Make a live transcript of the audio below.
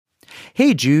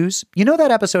Hey, Jews, you know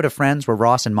that episode of Friends where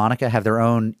Ross and Monica have their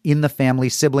own in-the-family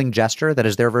sibling gesture that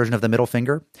is their version of the middle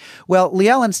finger? Well,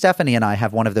 Liel and Stephanie and I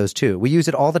have one of those too. We use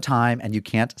it all the time and you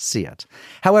can't see it.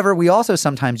 However, we also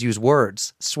sometimes use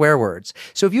words, swear words.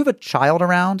 So if you have a child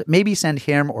around, maybe send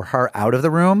him or her out of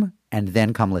the room and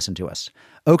then come listen to us.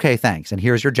 Okay, thanks. And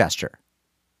here's your gesture.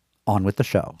 On with the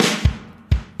show.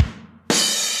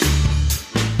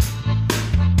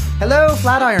 Hello,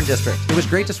 Flatiron District. It was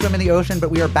great to swim in the ocean, but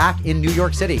we are back in New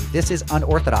York City. This is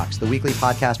Unorthodox, the weekly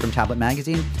podcast from Tablet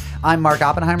Magazine. I'm Mark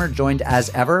Oppenheimer, joined as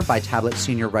ever by Tablet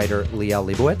senior writer Liel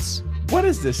Leibovitz. What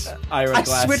is this Ira Glass?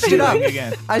 I switched it up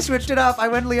again. I switched it up. I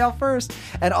went Liel first.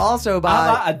 And also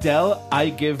by... Adele, I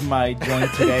give my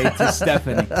joint today to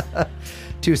Stephanie.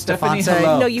 To Stephanie,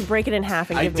 hello. No, you break it in half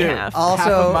and give me half. Also,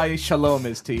 half of my shalom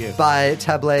is to you. By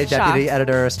Tablet deputy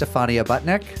editor Stefania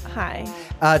Butnick.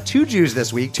 Hi. Two Jews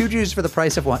this week. Two Jews for the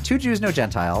price of one. Two Jews, no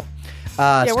Gentile.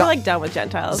 We're like done with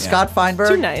Gentiles. Scott Feinberg.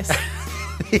 Too nice.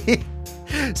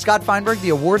 Scott Feinberg, the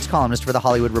awards columnist for The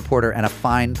Hollywood Reporter and a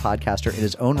fine podcaster in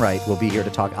his own right, will be here to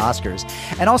talk Oscars.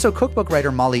 And also cookbook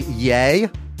writer Molly Yeh,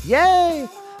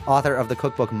 author of the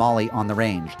cookbook Molly on the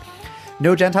Range.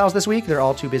 No Gentiles this week. They're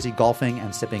all too busy golfing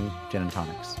and sipping gin and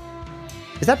tonics.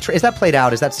 Is that played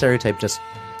out? Is that stereotype just...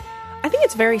 I think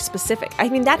it's very specific. I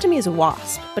mean, that to me is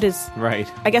WASP, but is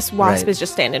right. I guess WASP Right. is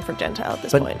just stand-in for Gentile at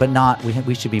this point. But not.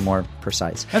 We should be more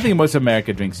precise. I think most of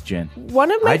America drinks gin. One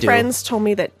of my I do. friends told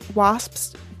me that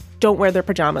WASPs don't wear their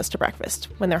pajamas to breakfast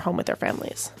when they're home with their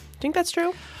families. Do you think that's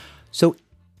true? So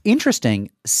interesting.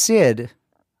 Sid,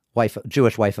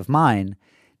 Jewish wife of mine,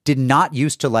 did not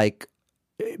used to like.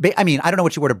 I mean, I don't know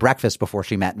what she wore to breakfast before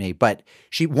she met me, but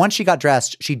once she got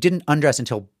dressed, she didn't undress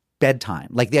until bedtime.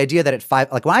 Like the idea that at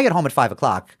 5, like when I get home at 5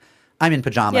 o'clock, I'm in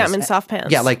pajamas. Yeah, I'm in soft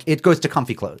pants. Yeah, like it goes to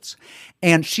comfy clothes.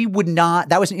 And she would not,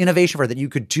 that was an innovation for her that you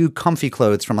could do comfy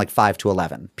clothes from like 5 to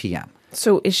 11 p.m.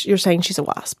 So you're saying she's a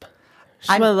WASP? She's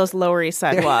one of those Lower East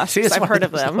Side wasps. She is I've one heard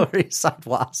of of those them. Lower East Side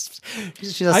wasps.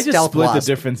 She's a I just stealth split wasp. the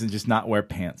difference and just not wear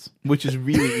pants, which is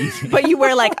really easy. But you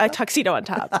wear like a tuxedo on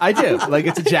top. I do. Like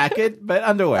it's a jacket, but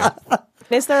underwear.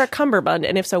 Is there a cummerbund?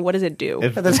 And if so, what does it do?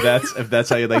 If that's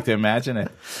how you'd like to imagine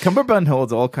it. Cummerbund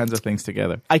holds all kinds of things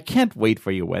together. I can't wait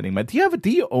for your wedding, man. Do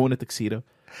you own a tuxedo?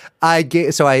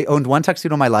 So I owned one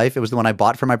tuxedo in my life. It was the one I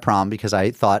bought for my prom because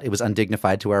I thought it was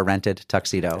undignified to wear a rented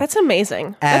tuxedo. That's amazing.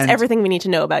 And- That's everything we need to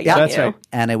know about you. Yeah, That's you. right.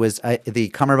 And it was the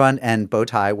cummerbund and bow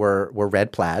tie were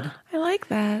red plaid. I like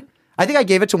that. I think I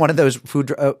gave it to one of those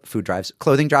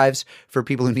clothing drives for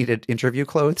people who needed interview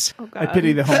clothes. Oh, God. I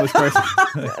pity the homeless person.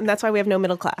 And that's why we have no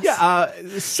middle class.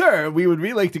 Sir, we would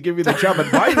really like to give you the job,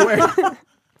 but why are you wearing...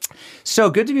 So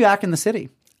good to be back in the city.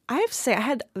 I have to say, I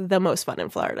had the most fun in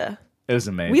Florida. It was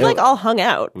amazing. We all hung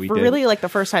out We for did. really like the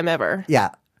first time ever. Yeah.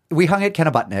 We hung at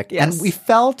Kennebutnik Yes. and we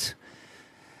felt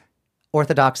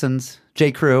Orthodoxans,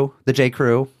 J. Crew, the J.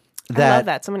 Crew. I love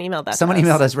that. Someone emailed that. Someone to us.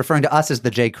 emailed us referring to us as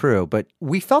the J. Crew, but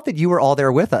we felt that you were all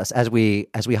there with us as we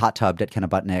hot tubbed at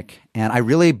Kennebutnik. And I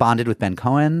really bonded with Ben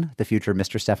Cohen, the future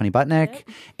Mr. Stephanie Butnick,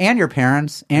 and your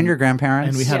parents and your grandparents.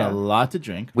 And we had Yeah. a lot to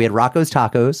drink. We had Rocco's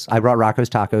Tacos. I brought Rocco's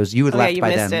Tacos. You had Oh, yeah, left you by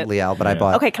missed then, it. Liel, but I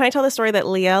bought. Okay, can I tell the story that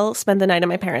Liel spent the night at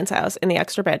my parents' house in the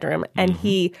extra bedroom, and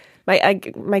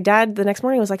my dad the next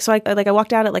morning was like, so I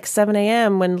walked out at like 7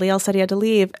 a.m. when Liel said he had to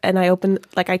leave, and I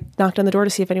knocked on the door to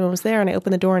see if anyone was there, and I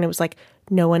opened the door, and it was like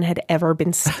no one had ever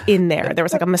been in there. There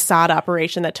was like a Mossad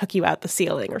operation that took you out the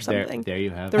ceiling or something. There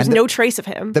you have There was it. no trace of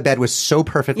him. The bed was so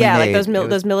perfectly Yeah, made. like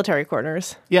those military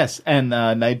corners. Yes, and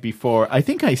night before, I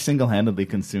think I single-handedly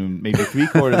consumed maybe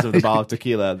 3/4 of the bottle of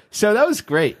tequila. So that was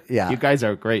great. Yeah. You guys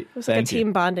are great. It was like a Thank you.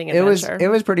 team bonding It was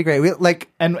adventure. pretty great. We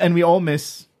And we all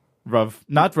miss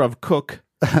not Rav Cook,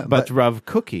 but Rav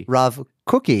Cookie. Rav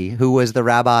Cookie, who was the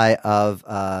rabbi of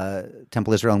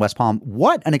Temple Israel in West Palm.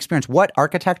 What an experience. What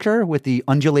architecture with the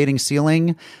undulating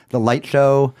ceiling, the light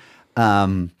show.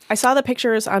 I saw the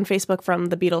pictures on Facebook from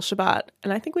the Beatles Shabbat,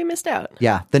 and I think we missed out.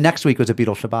 Yeah. The next week was a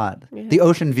Beatles Shabbat. The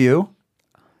ocean view.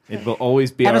 It will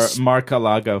always be And our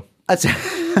Mar-a-Lago.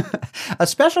 A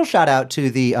special shout out to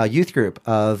the youth group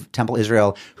of Temple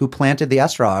Israel who planted the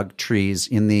esrog trees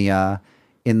in the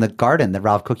garden that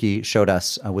Rav Cookie showed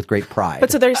us with great pride.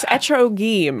 But so there's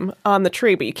etrogim on the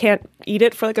tree, but you can't eat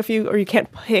it for like you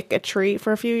can't pick a tree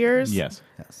for a few years. Yes.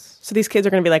 So these kids are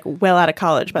going to be like well out of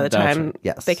college by the That's time right.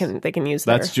 Yes. they can use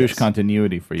That's their, Jewish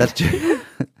continuity for you. That's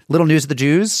Little news of the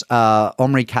Jews.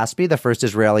 Omri Caspi, the first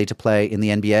Israeli to play in the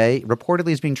NBA,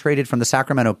 reportedly is being traded from the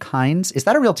Sacramento Kings. Is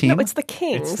that a real team? No, it's the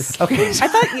Kings. Okay. I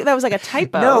thought that was like a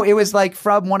typo. No, it was like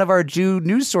from one of our Jew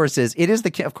news sources. It is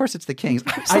of course it's the Kings.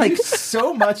 I was I like, knew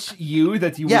so much you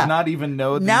that you Yeah. would not even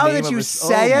know the now name that of you it.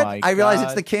 say Oh it, my I realize God.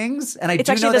 it's the Kings. And It's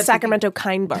do actually know the that Sacramento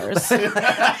Kind Bars.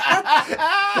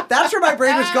 That's where my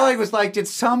brain was going, was like, did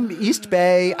some East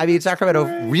Bay, I mean, Sacramento,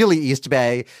 really East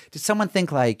Bay, did someone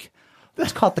think like,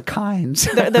 let's call it the Kinds?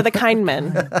 They're the Kind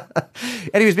Men.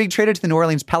 And he was being traded to the New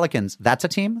Orleans Pelicans. That's a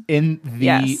team? In the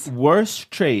Yes.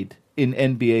 worst trade in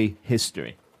NBA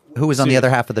history. Who was on the other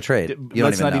half of the trade? You don't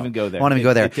Let's not know. even go there. Won't even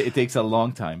go there. It takes a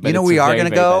long time. But You know, it's we a are very, going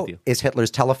to very go bad deal. is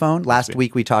Hitler's telephone. Last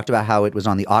week we talked about how it was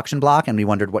on the auction block, and we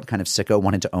wondered what kind of sicko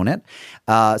wanted to own it.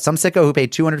 Some sicko who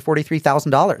paid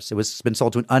 $243,000. It was been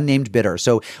sold to an unnamed bidder.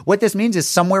 So what this means is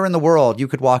somewhere in the world you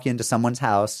could walk into someone's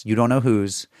house, you don't know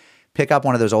whose, pick up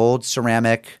one of those old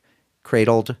ceramic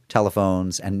cradled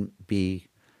telephones, and be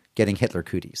getting Hitler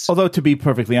cooties. Although, to be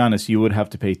perfectly honest, you would have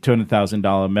to pay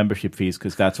 $200,000 membership fees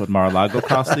because that's what Mar-a-Lago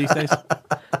costs these days.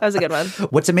 That was a good one.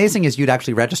 What's amazing is you'd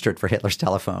actually registered for Hitler's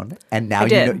telephone, and now I you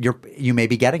did. know, you may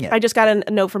be getting it. I just got a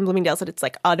note from Bloomingdale's that it's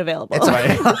like unavailable.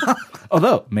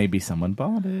 Although, maybe someone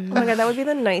bought it. Oh my God, that would be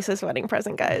the nicest wedding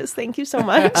present, guys. Thank you so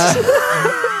much.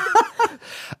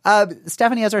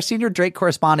 Stephanie, as our senior Drake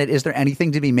correspondent, is there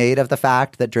anything to be made of the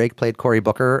fact that Drake played Cory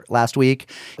Booker last week?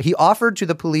 He offered to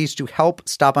the police to help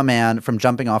stop a man from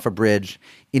jumping off a bridge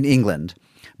in England,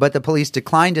 but the police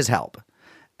declined his help,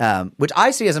 which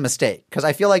I see as a mistake, because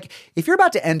I feel like if you're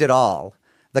about to end it all,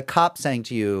 the cop saying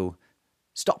to you,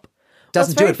 stop,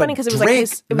 doesn't it's do very it. funny But 'cause it was Drake,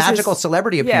 like it was magical his-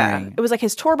 celebrity appearing. It was like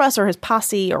his tour bus or his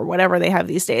posse or whatever they have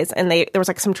these days. And there was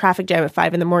like some traffic jam at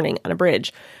 5 a.m. on a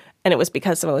bridge. And it was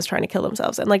because someone was trying to kill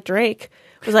themselves. And like Drake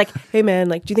was like, hey man,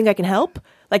 like, do you think I can help?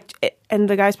 Like, and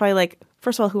the guy's probably like,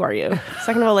 first of all, who are you?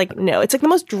 Second of all, like, no. It's like the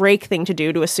most Drake thing to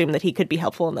do to assume that he could be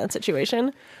helpful in that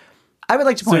situation. I would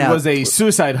like to So point it out was a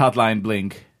suicide hotline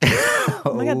blink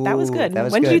Oh my God, that was good. that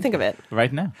was When did good. you think of it?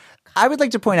 right now. I would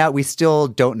like to point out we still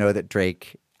don't know that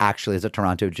Drake actually is a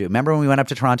Toronto Jew. Remember when we went up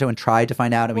to Toronto and tried to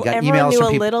find out, and we got Everyone emails knew from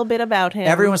a people. little bit about him.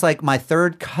 Everyone was like, my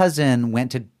third cousin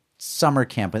went to summer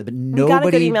camp, but We nobody. got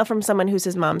a good email from someone who's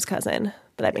his mom's cousin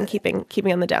that I've been keeping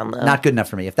on the down low. Not good enough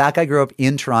for me. If that guy grew up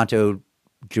in Toronto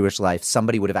Jewish life,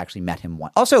 somebody would have actually met him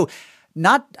once. Also,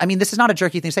 this is not a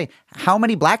jerky thing to say. How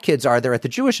many black kids are there at the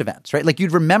Jewish events, right? Like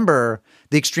you'd remember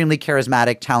the extremely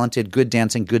charismatic, talented, good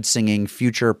dancing, good singing,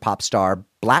 future pop star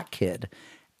black kid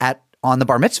on the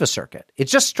bar mitzvah circuit. It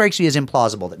just strikes me as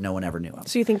implausible that no one ever knew him.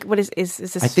 So you think what is this?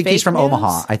 I think fake he's from news?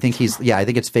 Omaha. I think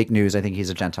it's fake news. I think he's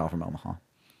a Gentile from Omaha.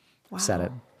 Wow. Said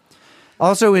it.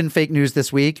 Also in fake news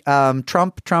this week,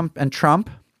 Trump.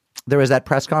 There was that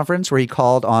press conference where he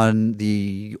called on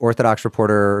the Orthodox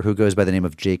reporter who goes by the name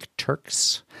of Jake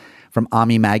Turks from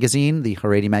Ami Magazine, the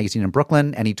Haredi magazine in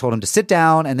Brooklyn, and he told him to sit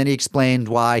down, and then he explained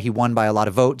why he won by a lot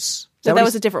of votes. No, that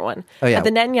was a different one. Oh, yeah. At the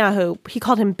Netanyahu, he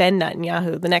called him Ben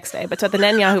Netanyahu the next day. But so at the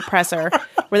Netanyahu presser,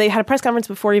 where they had a press conference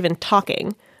before even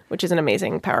talking, which is an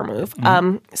amazing power move,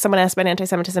 someone asked about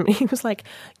anti-Semitism, and he was like,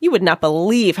 you would not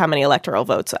believe how many electoral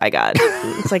votes I got.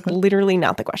 It's like literally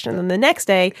not the question. And the next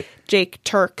day, Jake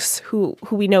Turks, who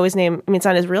we know his name, it's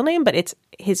not his real name, but it's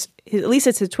his at least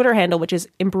it's his Twitter handle, which is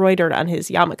embroidered on his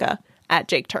yarmulke. At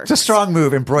Jake Turks. It's a strong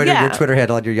move. Embroider your Twitter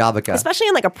handle on your yarmulke. Especially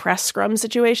in like a press scrum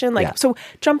situation. Yeah. So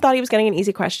Trump thought he was getting an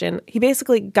easy question. He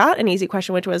basically got an easy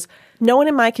question, which was, no one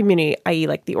in my community, i.e.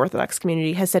 like the Orthodox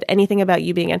community, has said anything about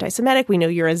you being anti-Semitic. We know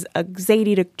you're a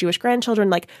Zadie to Jewish grandchildren.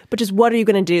 Like, but just what are you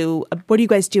going to do? What are you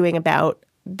guys doing about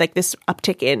like this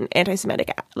uptick in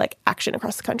anti-Semitic like action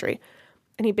across the country?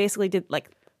 And he basically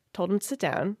told him to sit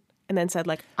down. And then said,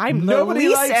 like, I'm the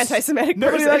least anti-Semitic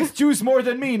Nobody person. likes Jews more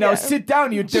than me. Now sit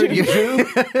down, you dirty Jew.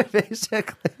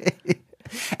 Basically.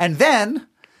 And then,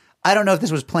 I don't know if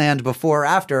this was planned before or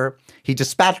after, he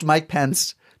dispatched Mike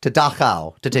Pence to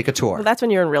Dachau to take a tour. Well, that's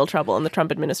when you're in real trouble in the Trump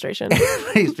administration.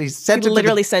 he sent He him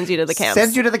literally sends you to the camps.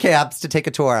 Sends you to the camps to take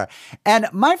a tour. And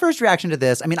my first reaction to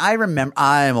this,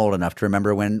 I'm old enough to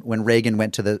remember when Reagan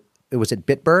went to was it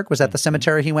Bitburg? Was that the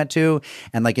cemetery he went to?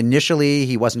 And like initially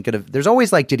he wasn't going to – there's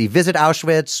always like, did he visit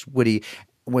Auschwitz?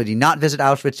 Would he not visit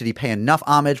Auschwitz? Did he pay enough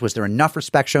homage? Was there enough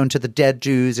respect shown to the dead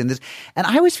Jews in this? And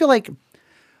I always feel like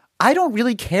I don't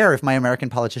really care if my American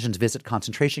politicians visit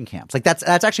concentration camps. Like that's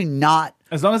actually not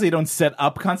As long as they don't set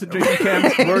up concentration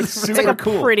camps, we're It's super like a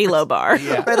cool. pretty low bar.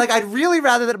 Right, like I'd really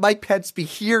rather that Mike Pence be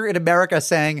here in America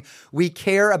saying we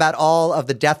care about all of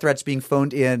the death threats being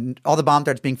phoned in, all the bomb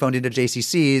threats being phoned into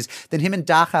JCCs, than him in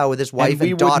Dachau with his wife And we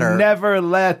and daughter. would never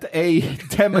let a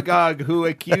demagogue who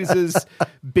accuses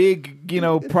big,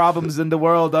 problems in the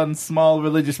world on small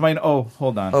religious mind. Oh,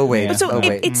 hold on. Oh, wait. Yeah. But So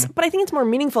wait. but I think it's more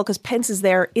meaningful because Pence is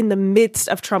there in the midst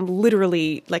of Trump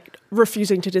literally like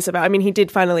refusing to disavow. I mean, he did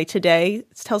finally today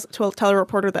tell a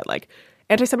reporter that like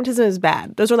anti-Semitism is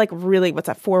bad. Those are like really, what's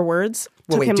that, 4 words?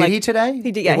 Well, wait, did he today?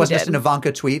 He did, yeah, It wasn't he just did. an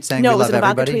Ivanka tweet saying No, we it was love an Ivanka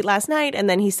everybody? tweet last night, and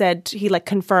then he said he like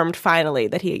confirmed finally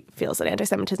that he feels that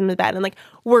anti-Semitism is bad, and like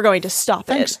we're going to stop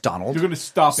Thanks, it. Donald. You're going to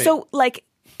stop it. So like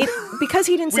because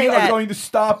he didn't we say are that. going to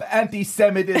stop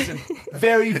anti-Semitism.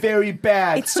 Very, very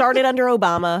bad. It started under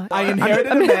Obama. I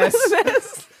inherited a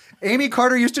mess. Amy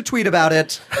Carter used to tweet about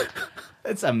it.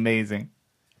 It's amazing.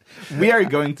 We are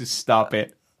going to stop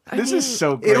it. This is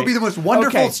so great. It'll be the most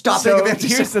wonderful stopping of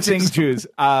anti-Semitism. Here's the thing, Jews.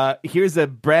 Here's a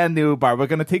brand new bar. We're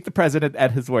going to take the president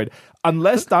at his word.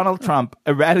 Unless Donald Trump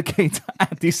eradicates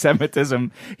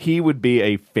anti-Semitism, he would be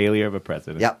a failure of a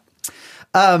president.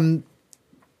 Yep.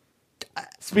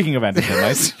 Speaking of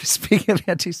anti-Semites, Speaking of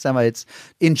anti-Semites,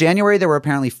 in January there were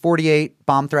apparently 48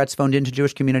 bomb threats phoned into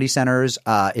Jewish community centers.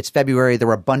 It's February. There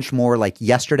were a bunch more like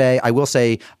yesterday. I will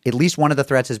say at least one of the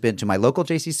threats has been to my local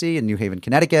JCC in New Haven,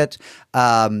 Connecticut.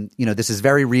 This is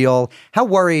very real. How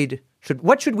worried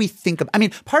what should we think of? I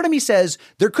mean, part of me says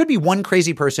there could be one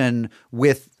crazy person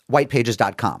with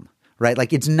whitepages.com. Right,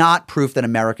 like it's not proof that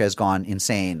America has gone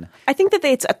insane. I think that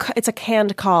it's a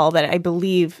canned call that I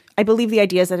believe the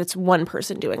idea is that it's one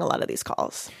person doing a lot of these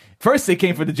calls. first they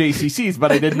came for the JCCs,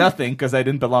 but I did nothing because I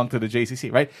didn't belong to the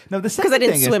JCC, right? No, the second Because I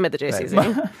didn't thing swim is, at the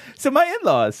JCC. So my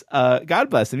in-laws, God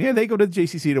bless them, they go to the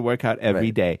JCC to work out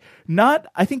every day.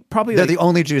 I think probably They're the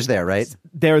only Jews there, right?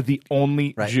 They're the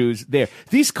only Right. Jews there.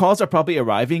 These calls are probably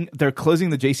arriving. They're closing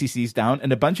the JCCs down,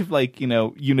 and a bunch of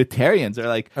Unitarians are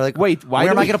like, wait, why?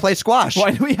 Where am I going to play squash?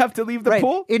 Why do we have to leave the Right.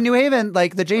 pool? In New Haven,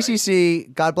 like the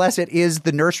JCC, God bless it, is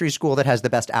the nursery school that has the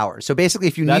best hours. So basically,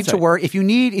 if you need That's to right. work, if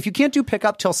you can't do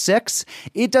pickup till 6,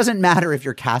 it doesn't matter if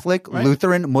you're Catholic,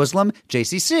 Lutheran, Muslim,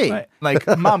 JCC. Right.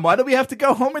 Like, Mom, why do we have to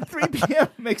go home at 3 p.m.?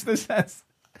 Makes no sense.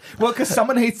 Well, because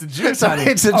someone hates the Jews. Someone honey.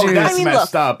 hates the Oh, Jews. that's I mean,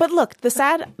 messed up. Look, the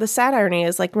sad irony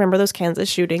is like, remember those Kansas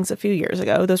shootings a few years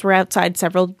ago? Those were outside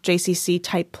several JCC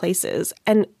type places,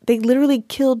 and they literally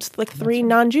killed like 3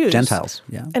 non-Jews, Gentiles,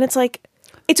 yeah. And it's like,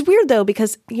 it's weird though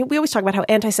because we always talk about how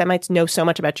anti-Semites know so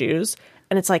much about Jews,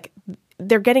 and it's like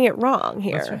they're getting it wrong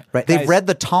here. Right. They've Guys. read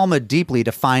the Talmud deeply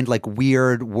to find like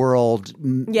weird world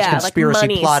Yeah, like conspiracy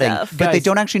money plotting, stuff. but they Guys,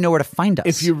 don't actually know where to find us.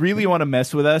 If you really want to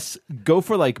mess with us, go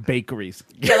for like bakeries.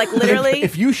 Yeah, like literally.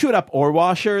 If you shoot up ore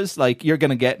washers, like you're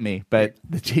gonna get me. But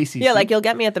the JCC, Yeah, like you'll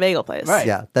get me at the bagel place. Right.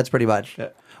 yeah, that's pretty much.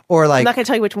 Or like I'm not going to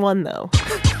tell you which one though.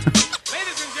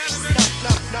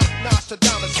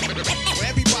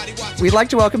 We'd like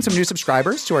to welcome some new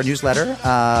subscribers to our newsletter.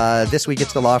 This week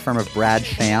it's the law firm of Brad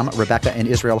Sham, Rebecca and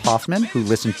Israel Hoffman, who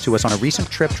listened to us on a recent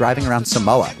trip driving around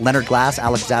Samoa. Leonard Glass,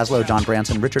 Alex Zaslow, John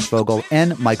Branson, Richard Fogel,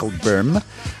 and Michael Berm.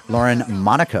 Lauren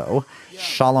Monaco,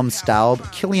 Shalom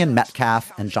Staub, Killian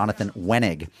Metcalf, and Jonathan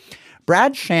Wenig.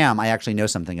 Brad Sham, I actually know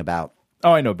something about.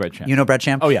 Oh, I know Brad Sham. You know Brad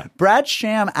Sham? Oh, yeah. Brad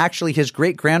Sham, actually, his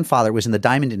great-grandfather was in the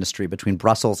diamond industry between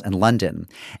Brussels and London.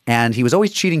 And he was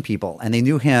always cheating people. And they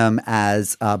knew him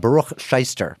as Baruch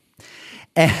Shyster.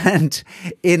 And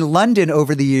in London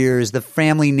over the years, the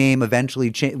family name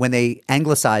eventually changed. When they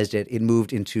anglicized it, it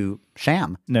moved into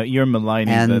Sham. No, you're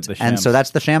maligning And, the Sham. and so that's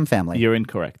the Sham family. You're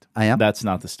incorrect. I am? That's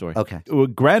not the story. Okay. Well,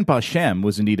 Grandpa Sham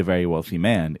was indeed a very wealthy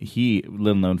man. He,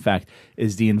 little known fact,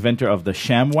 is the inventor of the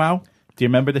ShamWow. Do you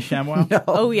remember the ShamWow? No.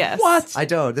 Oh yes. What? I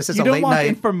don't. This is You a don't late want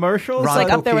night. infomercials? Ron Like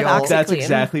up there with Popeil. OxyClean. That's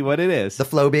exactly what it is. The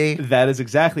Flowbee. That is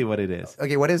exactly what it is.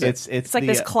 Okay, what is it? It's like the,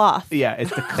 this cloth. Yeah, it's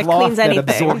the cleans cloth that anything.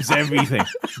 absorbs everything.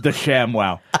 The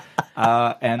ShamWow.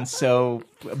 And so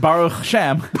Baruch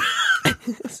Sham.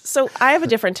 So I have a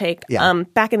different take. Yeah.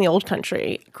 Back in the old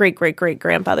country,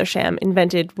 great-great-great-grandfather Sham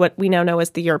invented what we now know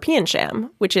as the European sham,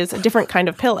 which is a different kind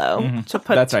of pillow to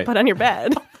put That's right. put on your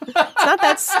bed. It's not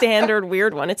that standard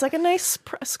weird one. It's like a nice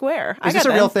square. Is this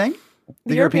a real thing?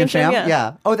 The European Sham?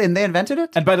 yeah. Oh, and they invented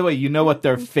it? And by the way, you know what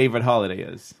their favorite holiday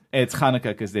is? It's Hanukkah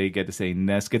because they get to say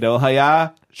Nes Gadol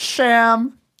Haya.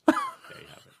 Sham.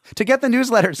 To get the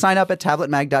newsletter, sign up at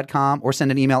tabletmag.com or send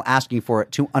an email asking for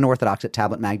it to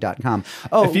unorthodox@tabletmag.com.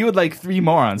 Oh, If you would like 3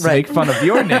 morons Right. to make fun of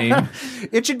your name,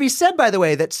 it should be said, by the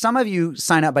way, that some of you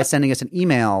sign up by sending us an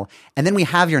email, and then we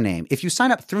have your name. If you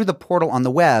sign up through the portal on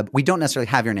the web, we don't necessarily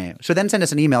have your name. So then send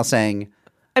us an email saying,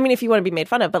 I mean, if you want to be made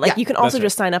fun of, but like Yeah, you can also right.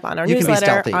 just sign up on our You can be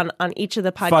newsletter, stealthy. on each of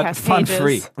the podcast Fun pages.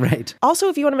 free. Right. Also,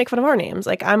 if you want to make fun of our names,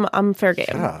 like I'm fair game.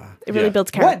 It really Yeah.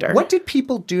 builds character. What did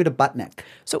people do to Butnick?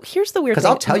 So here's the weird Because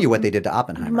thing. I'll tell you what they did to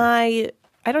Oppenheimer. I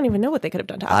don't even know what they could have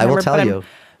done to I will Oppenheimer. tell but you.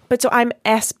 But so I'm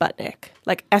S Sputnik,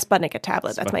 like S Sputnik at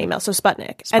tablet. That's my email. So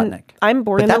Sputnik. And Sputnik. I'm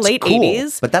born But in the that's late cool.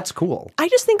 80s. But that's cool. I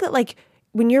just think that like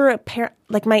when you're a parent,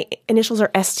 like my initials are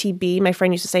STB. My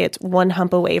friend used to say it's one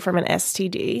hump away from an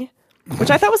STD,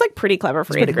 which I thought was like pretty clever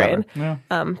for eighth pretty grade.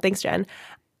 clever. Thanks, Jen.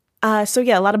 So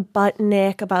yeah, a lot of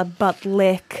Butnick, about butt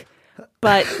lick,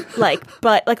 but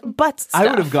butt stuff. I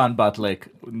would have gone butt lick,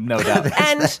 no doubt.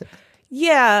 And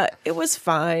yeah, it was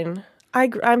fine.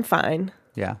 I'm fine.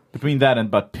 Yeah. Between that and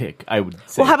butt pick, I would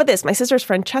say. Well, how about this? My sister's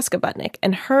Francesca Butnick,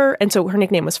 and so her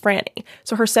nickname was Franny.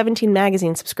 So her 17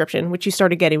 magazine subscription, which you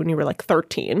started getting when you were like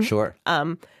 13, Sure.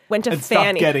 went to And stopped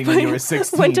Fanny. getting when you were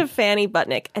 16. Went to Fanny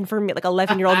Butnick, and for me, like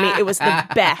 11-year-old me, it was the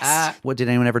best. What did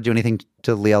anyone ever do anything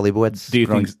to Liel Leibowitz? Do you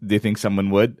growing- think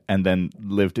someone would and then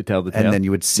live to tell the tale? And then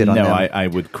you would sit on no, them? I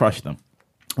would crush them.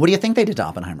 What do you think they did to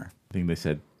Oppenheimer? I think they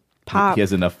said Pop. he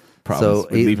has enough problems. So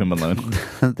We leave him alone.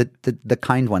 the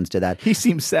kind ones did that. He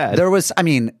seems sad. There was, I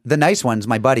mean, the nice ones,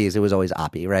 my buddies, it was always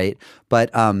Oppie, right?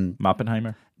 But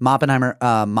Moppenheimer. Moppenheimer,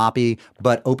 Moppy,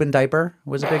 but Open Diaper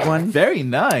was a big one. Very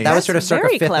nice. That was sort of circa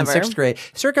very 5th clever. and 6th grade.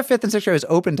 Circa 5th and 6th grade was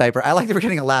Open Diaper. I like that we're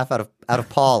getting a laugh out of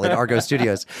Paul in Argo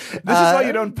Studios. This is why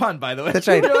you don't pun, by the way. That's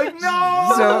right. You're like,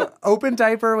 no! So Open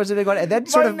Diaper was a big one. And then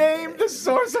sort My of name, the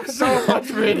source of so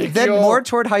much ridicule. then more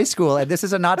toward high school, and this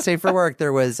is a not safe for work.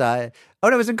 There was it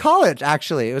was in college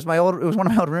actually. It was one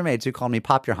of my old roommates who called me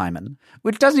Pop Your Hymen,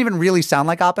 which doesn't even really sound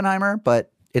like Oppenheimer,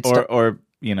 but it's or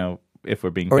you know, if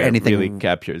we're being Or fair, anything really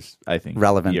captures, I think,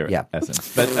 relevant, your yeah.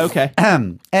 essence. But okay.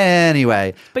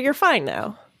 anyway, But you're fine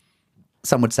now.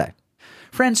 some would say.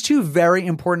 Friends, two very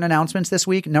important announcements this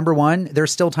week. Number one,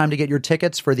 there's still time to get your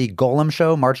tickets for the Golem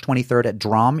Show, March 23rd at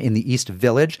Drom in the East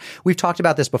Village. We've talked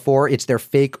about this before. It's their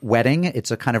fake wedding.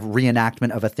 It's a kind of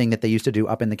reenactment of a thing that they used to do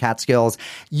up in the Catskills.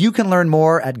 You can learn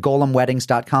more at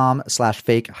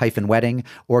golemweddings.com/fake-wedding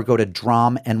or go to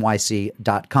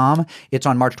dromnyc.com. It's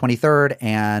on March 23rd,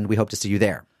 and we hope to see you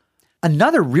there.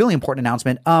 Another really important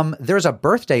announcement. There's a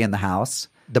birthday in the house.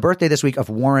 The birthday this week of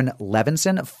Warren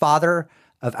Levinson, father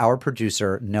of our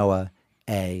producer, Noah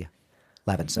A.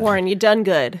 Levinson. Warren, you done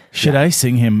good. Should I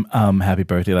sing him Happy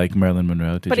Birthday like Marilyn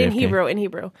Monroe to But in JFK?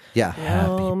 Hebrew. Yeah.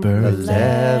 Happy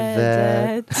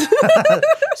birthday.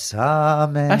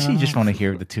 Summer. Actually, you just want to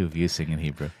hear the two of you sing in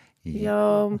Hebrew.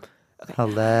 Yom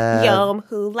Hello. Yom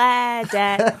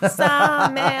Huladet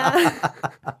Sameach.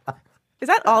 Is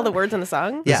that all the words in the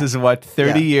song? Yeah. This is what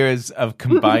 30 Yeah. years of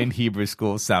combined Hebrew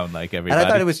schools sound like, And everybody. I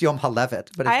thought it was Yom Halevet,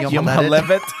 but it's Yom Yom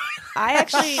Halevet. Halevet. I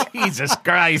actually Jesus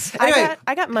Christ. Anyway.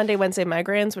 I got Monday, Wednesday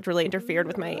migraines, which really interfered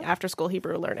with my after school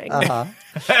Hebrew learning.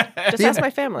 Just ask my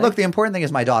family. Look, the important thing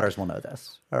is my daughters will know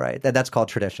this. All right. That's called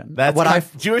tradition. That's what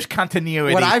Jewish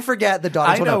continuity. what I forget, the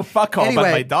daughters I will know fuck all, anyway,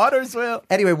 but my daughters will.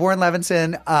 Anyway, Warren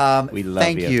Levinson, We love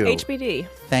thank you. you. HBD.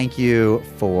 Thank you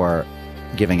for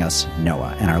giving us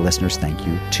Noah. And our listeners, thank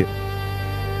you too.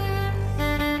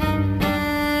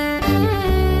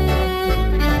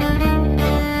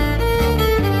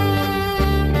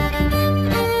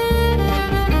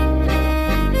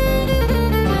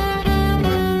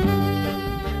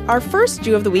 Our first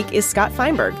Jew of the Week is Scott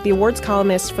Feinberg, the awards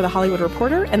columnist for The Hollywood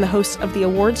Reporter and the host of the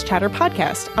Awards Chatter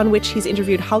podcast, on which he's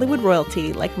interviewed Hollywood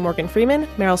royalty like Morgan Freeman,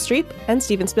 Meryl Streep, and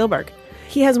Steven Spielberg.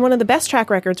 He has one of the best track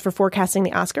records for forecasting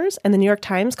the Oscars, and the New York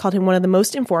Times called him one of the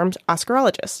most informed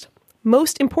Oscarologists.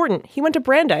 Most important, he went to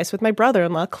Brandeis with my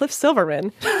brother-in-law, Cliff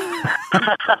Silverman.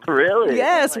 Really?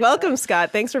 Yes, welcome,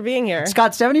 Scott. Thanks for being here.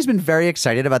 Scott, Stephanie's been very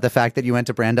excited about the fact that you went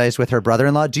to Brandeis with her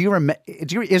brother-in-law.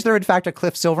 Is there in fact a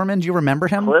Cliff Silverman? Do you remember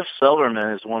him? Cliff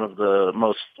Silverman is one of the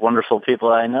most wonderful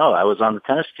people I know. I was on the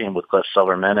tennis team with Cliff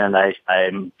Silverman, and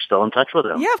I'm still in touch with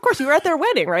him. Yeah, of course. You were at their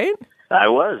wedding, right? I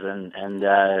was, and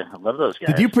I love those guys.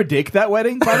 Did you predict that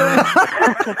wedding, by the way?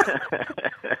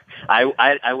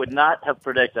 I would not have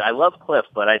predicted. I love Cliff,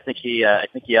 but I think he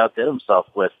outdid himself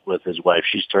with his wife.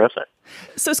 She's terrific.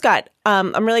 So, Scott,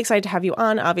 I'm really excited to have you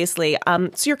on, obviously. So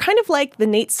you're kind of like the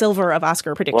Nate Silver of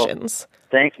Oscar predictions.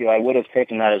 Thank you. I would have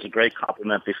taken that as a great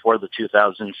compliment before the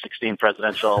 2016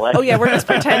 presidential election. Oh, yeah, we're just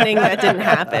pretending that didn't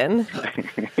happen.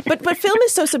 But film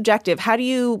is so subjective. How do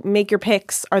you make your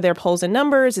picks? Are there polls and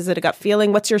numbers? Is it a gut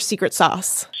feeling? What's your secret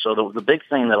sauce? So the big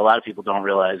thing that a lot of people don't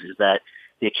realize is that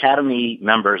the Academy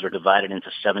members are divided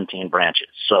into 17 branches.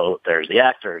 So there's the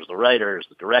actors, the writers,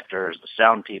 the directors, the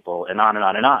sound people, and on and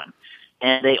on and on.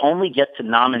 And they only get to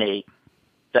nominate,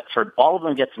 all of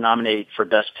them get to nominate for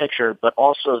Best Picture, but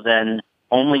also then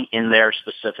only in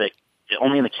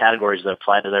the categories that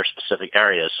apply to their specific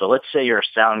areas. So let's say you're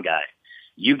a sound guy.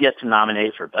 You get to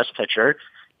nominate for Best Picture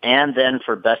and then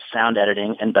for Best Sound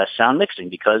Editing and Best Sound Mixing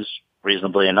because,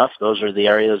 reasonably enough, those are the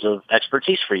areas of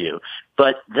expertise for you.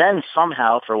 But then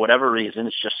somehow, for whatever reason,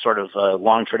 it's just sort of a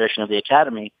long tradition of the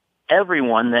Academy,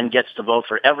 everyone then gets to vote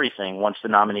for everything once the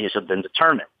nominees have been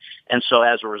determined. And so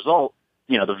as a result,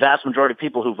 the vast majority of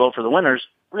people who vote for the winners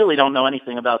really don't know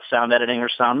anything about sound editing or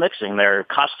sound mixing. They're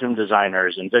costume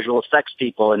designers and visual effects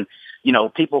people and,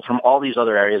 people from all these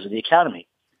other areas of the Academy.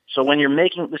 So when you're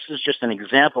this is just an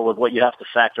example of what you have to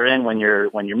factor in when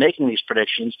you're making these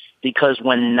predictions, because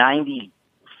when 94%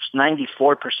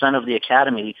 of the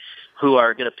Academy who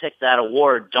are going to pick that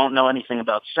award don't know anything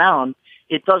about sound,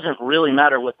 it doesn't really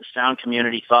matter what the sound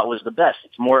community thought was the best.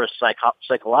 It's more a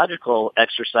psychological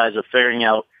exercise of figuring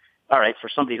out, all right, for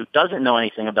somebody who doesn't know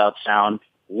anything about sound,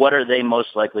 what are they most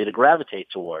likely to gravitate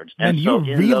towards? And you're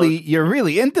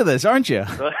really into this, aren't you?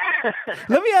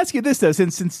 Let me ask you this though,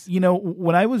 since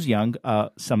when I was young,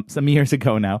 some years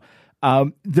ago now,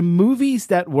 the movies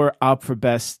that were up for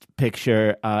Best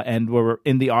Picture and were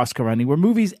in the Oscar running were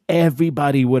movies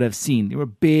everybody would have seen. They were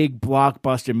big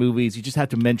blockbuster movies. You just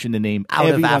had to mention the name. Out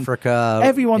of Africa.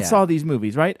 Everyone saw these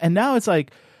movies, right? And now it's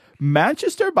like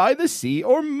Manchester by the Sea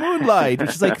or Moonlight, which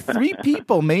is like 3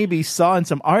 people maybe saw in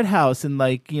some art house in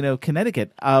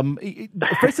Connecticut.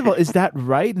 First of all, is that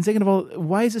right? And second of all,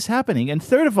 why is this happening? And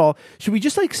third of all, should we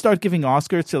just start giving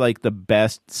Oscars to the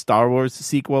best Star Wars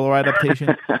sequel or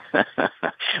adaptation?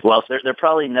 Well, there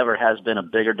probably never has been a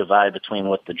bigger divide between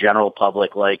what the general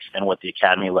public likes and what the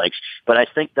Academy likes. But I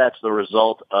think that's the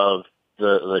result of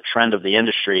the trend of the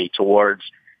industry towards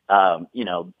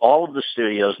all of the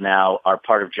studios now are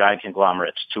part of giant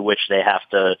conglomerates to which they have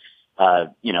to,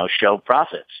 show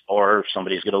profits or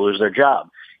somebody's going to lose their job.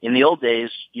 In the old days,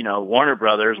 Warner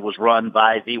Brothers was run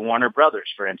by the Warner Brothers,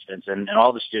 for instance, and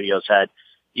all the studios had,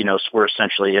 were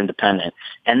essentially independent.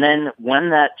 And then when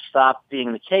that stopped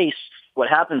being the case, what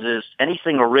happens is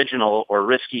anything original or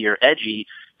risky or edgy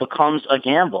becomes a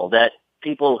gamble that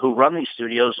people who run these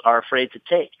studios are afraid to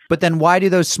take. But then why do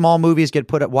those small movies get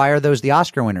put up? Why are those the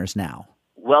Oscar winners now?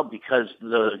 Well, because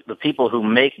the people who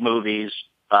make movies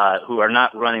who are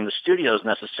not running the studios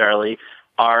necessarily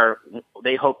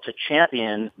they hope to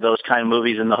champion those kind of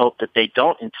movies in the hope that they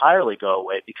don't entirely go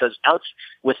away, because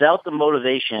without the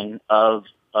motivation of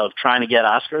trying to get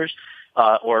Oscars,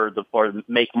 or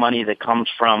make money that comes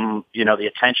from,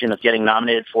 the attention of getting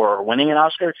nominated for or winning an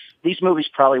Oscar, these movies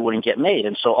probably wouldn't get made.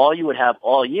 And so all you would have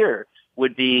all year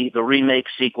would be the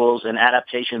remakes, sequels, and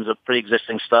adaptations of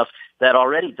pre-existing stuff that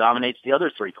already dominates the other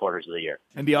 3/4 of the year.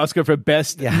 And the Oscar for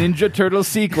Best Ninja Turtle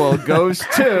sequel goes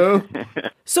to...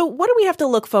 So what do we have to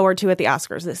look forward to at the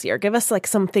Oscars this year? Give us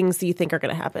some things that you think are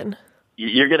going to happen.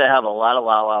 You're going to have a lot of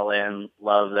La La Land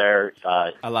love there.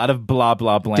 A lot of blah,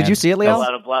 blah, blah. Did you see it, Leo? A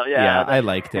lot of blah, yeah. I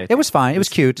liked it. It was fine. It was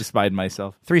cute. Despite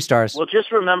myself. 3 stars. Well,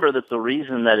 just remember that the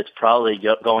reason that it's probably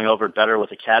going over better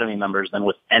with Academy members than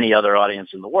with any other audience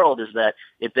in the world is that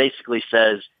it basically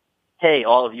says, hey,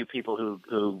 all of you people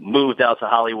who moved out to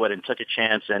Hollywood and took a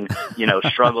chance and,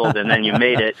 struggled and then you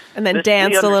made it. And then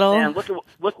danced a little.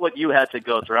 Look what you had to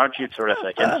go through. Aren't you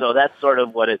terrific? And so that's sort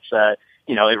of what it's,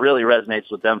 it really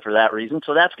resonates with them for that reason.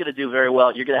 So that's going to do very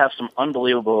well. You're going to have some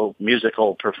unbelievable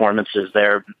musical performances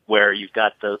there where you've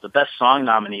got the best song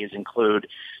nominees include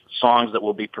songs that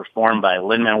will be performed by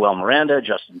Lin-Manuel Miranda,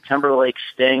 Justin Timberlake,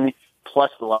 Sting, plus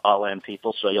the La La Land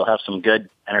people. So you'll have some good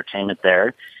entertainment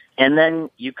there. And then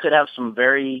you could have some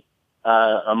very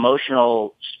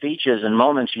emotional speeches and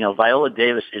moments. Viola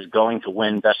Davis is going to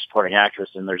win Best Supporting Actress,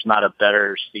 and there's not a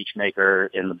better speech maker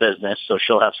in the business, so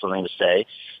she'll have something to say.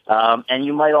 And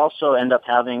you might also end up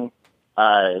having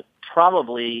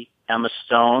probably Emma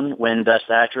Stone win Best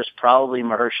Actress, probably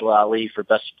Mahershala Ali for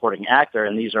Best Supporting Actor,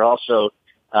 and these are also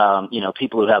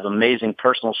people who have amazing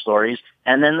personal stories.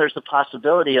 And then there's the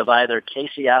possibility of either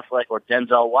Casey Affleck or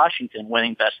Denzel Washington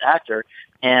winning Best Actor.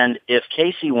 And if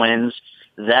Casey wins,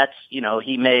 that's,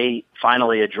 he may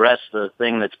finally address the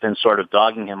thing that's been sort of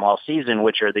dogging him all season,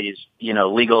 which are these,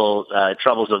 legal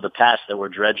troubles of the past that were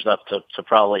dredged up to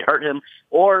probably hurt him.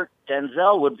 Or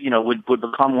Denzel would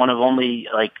become one of only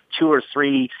 2 or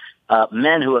 3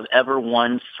 men who have ever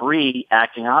won 3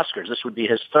 acting Oscars. This would be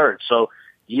his 3rd. So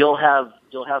you'll have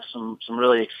some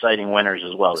really exciting winners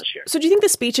as well this year. So do you think the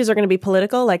speeches are going to be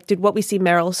political? Did what we see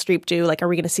Meryl Streep do, are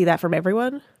we going to see that from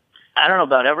everyone? I don't know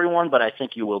about everyone, but I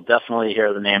think you will definitely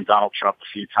hear the name Donald Trump a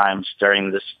few times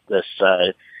during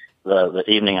the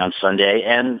evening on Sunday.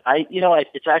 And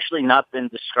it's actually not been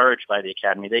discouraged by the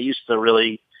Academy. They used to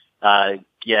really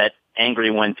get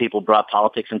angry when people brought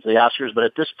politics into the Oscars, but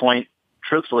at this point,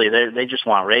 truthfully, they just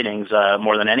want ratings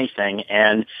more than anything.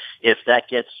 And if that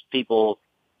gets people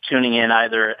tuning in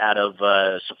either out of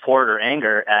support or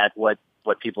anger at what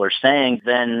people are saying,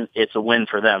 then it's a win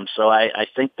for them. So I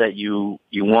think that you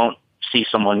won't see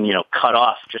someone, cut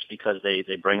off just because they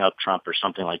bring up Trump or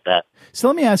something like that. So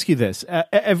let me ask you this.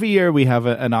 Every year we have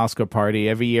an Oscar party.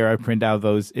 Every year I print out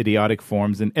those idiotic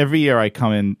forms, and every year I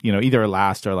come in, either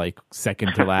last or like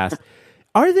second to last.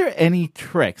 Are there any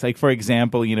tricks? Like, for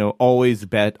example, always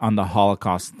bet on the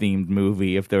Holocaust-themed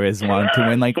movie if there is one to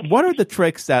win. Like, what are the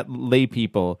tricks that lay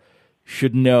people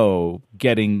should know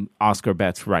getting Oscar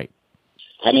bets right?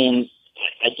 I mean,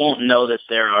 I don't know that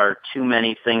there are too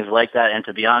many things like that. And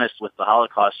to be honest, with the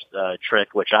Holocaust trick,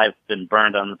 which I've been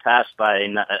burned on the past by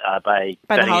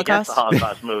betting against the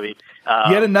Holocaust movie.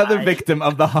 Yet another victim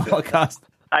of the Holocaust.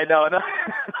 I know. No.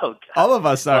 Oh, all of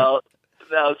us are. Well,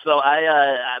 no, so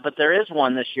but there is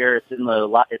one this year. It's in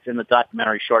the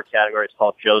documentary short category. It's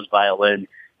called Joe's Violin.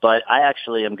 But I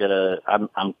actually I'm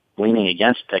leaning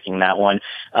against picking that one.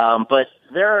 But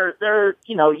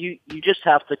you just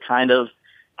have to kind of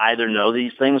either know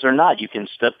these things or not. You can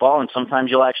spitball, and sometimes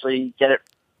you'll actually get it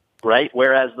right,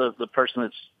 whereas the person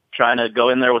that's trying to go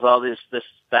in there with all this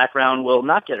background will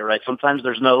not get it right. Sometimes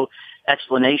there's no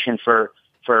explanation for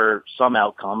some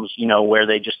outcomes, where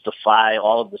they just defy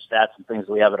all of the stats and things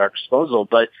that we have at our disposal.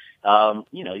 But,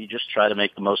 you just try to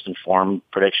make the most informed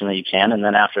prediction that you can. And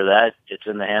then after that, it's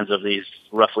in the hands of these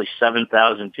roughly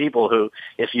 7,000 people who,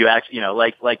 if you act,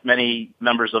 like many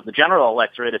members of the general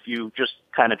electorate, if you just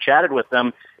kind of chatted with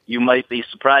them, you might be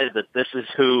surprised that this is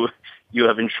who you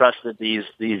have entrusted these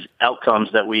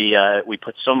outcomes that we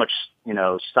put so much,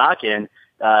 stock in.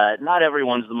 Not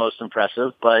everyone's the most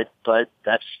impressive, but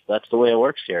that's the way it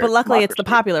works here. But luckily, it's the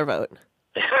popular vote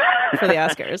for the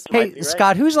Oscars. Hey, right.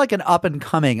 Scott, who's like an up and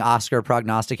coming Oscar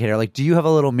prognosticator? Like, do you have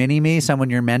a little mini me, someone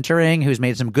you're mentoring who's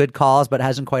made some good calls but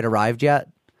hasn't quite arrived yet?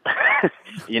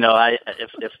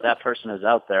 If that person is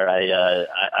out there,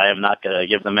 I am not going to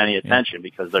give them any attention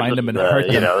because Find them and hurt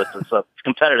them. It's a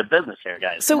competitive business here,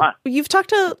 guys. So you've talked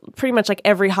to pretty much like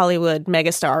every Hollywood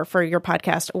megastar for your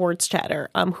podcast Awards Chatter.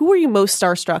 Who are you most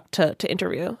starstruck to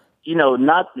interview?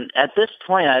 Not at this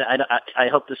point. I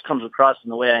hope this comes across in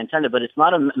the way I intended, but it's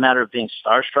not a matter of being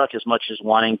starstruck as much as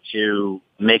wanting to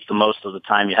make the most of the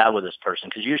time you have with this person.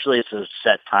 Because usually it's a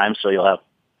set time, so you'll have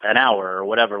an hour or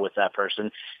whatever with that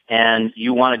person, and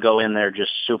you want to go in there just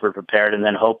super prepared and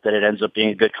then hope that it ends up being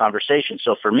a good conversation.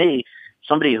 So for me,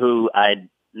 somebody who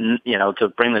to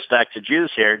bring this back to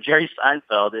Jews here, Jerry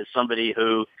Seinfeld is somebody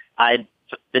who I'd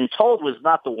been told was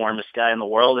not the warmest guy in the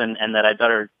world, and that I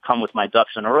better come with my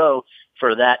ducks in a row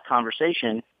for that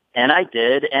conversation. And I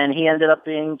did, and he ended up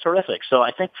being terrific. So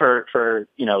I think for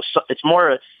it's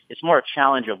more a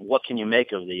challenge of what can you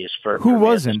make of these. Who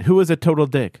was a total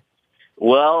dick?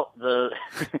 Well,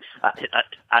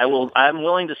 I'm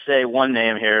willing to say one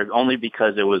name here only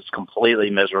because it was completely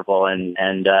miserable, and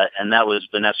that was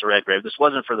Vanessa Redgrave. This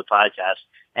wasn't for the podcast,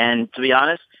 and to be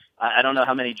honest, I don't know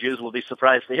how many Jews will be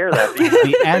surprised to hear that.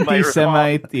 The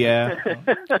anti-Semite, yeah.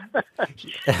 But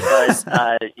she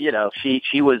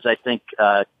was, I think,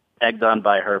 egged on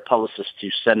by her publicist to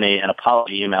send me an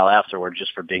apology email afterward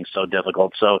just for being so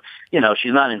difficult. So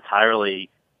she's not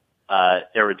entirely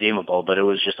irredeemable, but it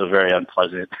was just a very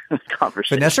unpleasant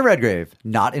conversation. Vanessa Redgrave,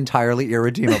 not entirely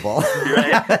irredeemable.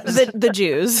 Right? the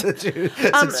Jews.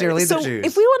 Sincerely, the Jews.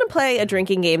 If we want to play a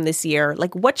drinking game this year,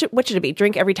 like what should it be?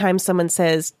 Drink every time someone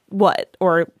says what,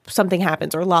 or something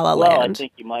happens, or La La Land? Well, I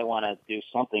think you might want to do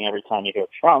something every time you hear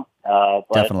Trump, but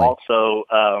Definitely. Also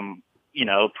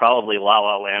probably La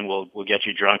La Land will get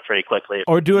you drunk pretty quickly.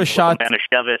 Or do a shot.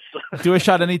 Manischewitz. Do a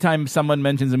shot anytime someone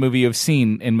mentions a movie you've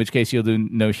seen, in which case you'll do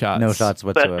no shots. No shots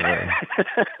whatsoever.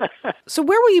 So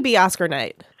where will you be Oscar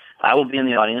night? I will be in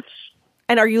the audience.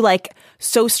 And are you like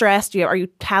so stressed? Are you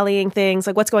tallying things?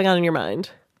 Like what's going on in your mind?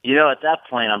 At that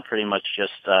point, I'm pretty much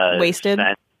just wasted.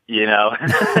 Spent,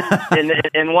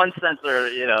 in one sense, or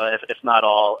if not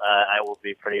all, I will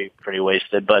be pretty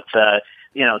wasted. But to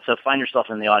find yourself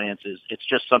in the audience it's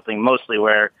just something mostly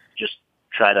where just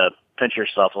try to pinch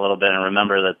yourself a little bit and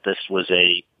remember that this was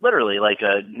literally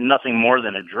nothing more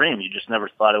than a dream. You just never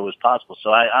thought it was possible.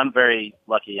 So I'm very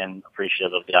lucky and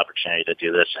appreciative of the opportunity to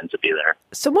do this and to be there.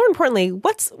 So more importantly,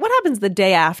 what happens the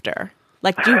day after?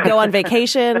 Like, do you go on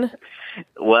vacation?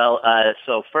 Well,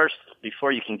 so first,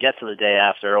 before you can get to the day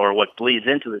after, or what bleeds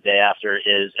into the day after,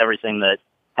 is everything that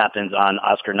happens on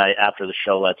Oscar night after the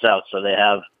show lets out. So they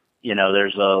have,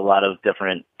 there's a lot of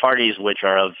different parties which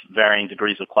are of varying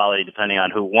degrees of quality depending on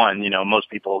who won.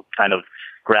 Most people kind of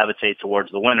gravitate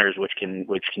towards the winners, which can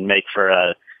make for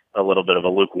a a little bit of a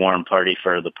lukewarm party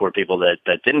for the poor people that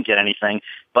didn't get anything.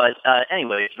 But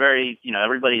anyway, it's very,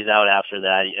 everybody's out after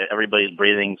that. Everybody's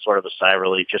breathing sort of a sigh of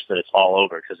relief just that it's all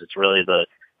over, because it's really the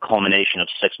culmination of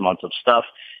 6 months of stuff.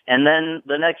 And then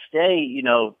the next day,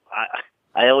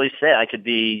 I always say I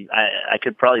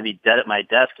could probably be dead at my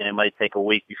desk, and it might take a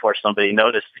week before somebody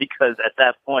noticed, because at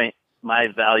that point, my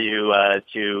value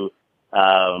to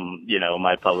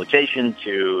my publication,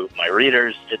 to my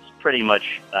readers, it's pretty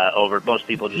much over. Most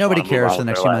people just nobody cares for the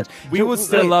next few months. We will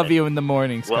still love you in the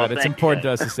morning, Scott. Well, it's important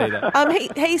to us to say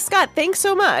that. Hey, Scott, thanks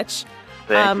so much.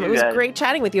 Thank you, it was guys. great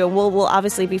chatting with you, and we'll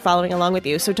obviously be following along with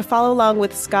you. So to follow along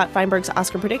with Scott Feinberg's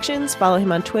Oscar predictions, follow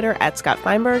him on Twitter at Scott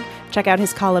Feinberg, check out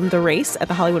his column The Race at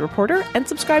The Hollywood Reporter, and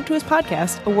subscribe to his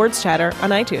podcast, Awards Chatter, on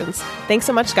iTunes. Thanks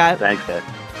so much, Scott. Thanks, guys.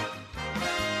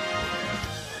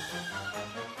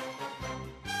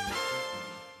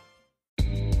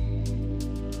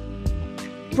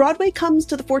 Broadway comes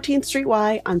to the 14th Street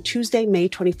Y on Tuesday, May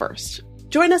 21st.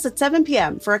 Join us at 7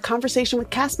 p.m. for a conversation with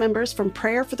cast members from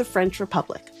Prayer for the French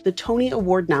Republic, the Tony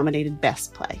Award-nominated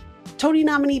Best Play. Tony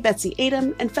nominee Betsy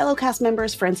Adom and fellow cast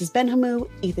members Frances Benhamou,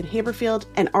 Ethan Haberfield,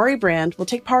 and Ari Brand will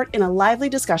take part in a lively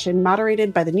discussion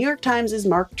moderated by the New York Times'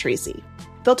 Mark Tracy.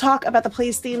 They'll talk about the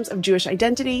play's themes of Jewish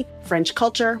identity, French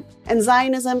culture, and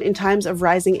Zionism in times of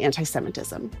rising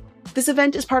anti-Semitism. This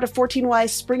event is part of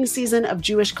 14Y's spring season of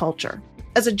Jewish culture.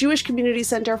 As a Jewish community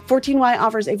center, 14Y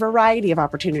offers a variety of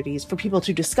opportunities for people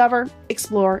to discover,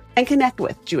 explore, and connect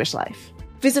with Jewish life.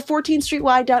 Visit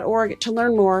 14streety.org to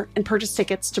learn more and purchase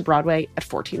tickets to Broadway at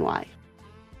 14Y.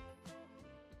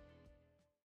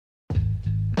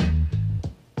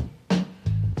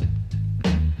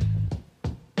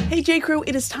 Hey J. Crew,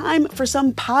 it is time for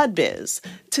some pod biz.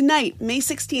 Tonight, May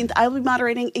 16th, I will be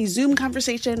moderating a Zoom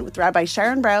conversation with Rabbi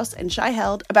Sharon Brous and Shai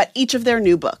Held about each of their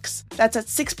new books. That's at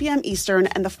 6 p.m. Eastern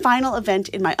and the final event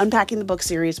in my Unpacking the Book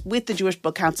series with the Jewish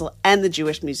Book Council and the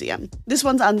Jewish Museum. This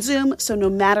one's on Zoom, so no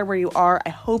matter where you are, I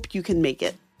hope you can make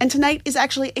it. And tonight is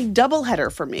actually a doubleheader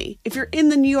for me. If you're in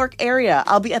the New York area,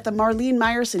 I'll be at the Marlene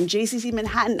Meyerson JCC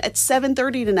Manhattan at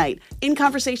 7:30 tonight in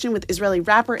conversation with Israeli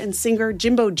rapper and singer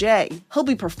Jimbo J. He'll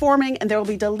be performing, and there will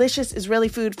be delicious Israeli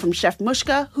food from Chef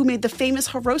Mushka, who made the famous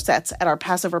harosets at our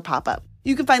Passover pop-up.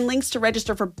 You can find links to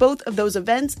register for both of those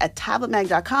events at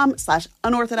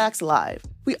tabletmag.com/unorthodoxlive.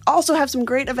 We also have some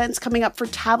great events coming up for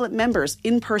Tablet members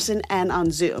in person and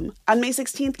on Zoom. On May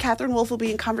 16th, Catherine Wolfe will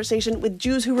be in conversation with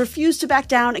Jews who refuse to back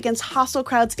down against hostile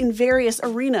crowds in various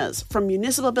arenas, from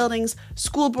municipal buildings,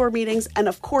 school board meetings, and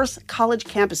of course, college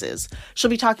campuses. She'll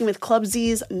be talking with Club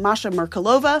Z's Masha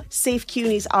Merkalova, Safe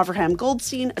CUNY's Avraham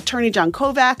Goldstein, attorney John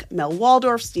Kovac, Mel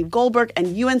Waldorf, Steve Goldberg,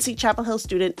 and UNC Chapel Hill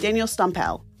student Daniel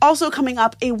Stumpel. Also coming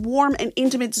up, a warm and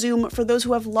intimate Zoom for those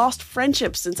who have lost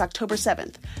friendships since October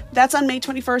 7th. That's on May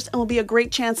 21st and will be a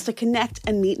great chance to connect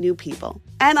and meet new people.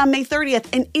 And on May 30th,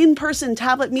 an in-person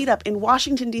Tablet meetup in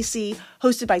Washington, D.C.,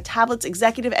 hosted by Tablet's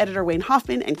executive editor Wayne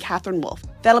Hoffman and Catherine Wolfe.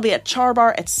 That'll be at Char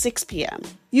Bar at 6 p.m.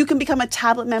 You can become a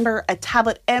Tablet member at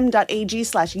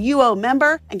tabletm.ag/UO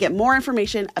member and get more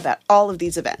information about all of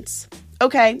these events.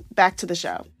 Okay, back to the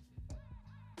show.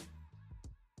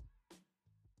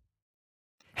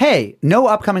 Hey, no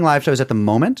upcoming live shows at the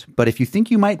moment, but if you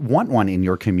think you might want one in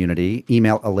your community,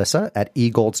 email Alyssa at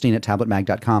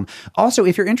egoldstein@tabletmag.com. Also,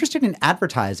 if you're interested in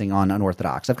advertising on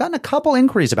Unorthodox, I've gotten a couple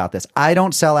inquiries about this. I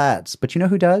don't sell ads, but you know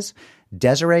who does?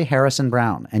 Desiree Harrison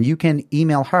Brown. And you can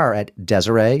email her at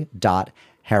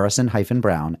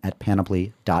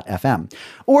desiree.harrison-brown@panoply.fm.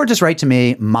 Or just write to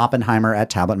me,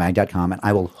 moppenheimer@tabletmag.com, and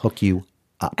I will hook you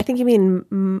up. I think you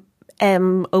mean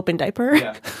Open Diaper.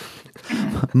 Yeah.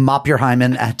 Mop your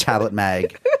hymen at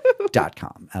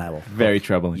tabletmag.com, and I will Very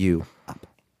troubling. you up.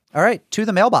 All right, to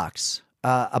the mailbox.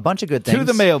 A bunch of good things. To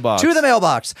the mailbox. To the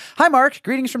mailbox. Hi, Mark.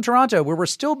 Greetings from Toronto, where we're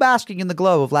still basking in the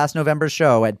glow of last November's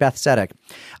show at Beth Tzedek.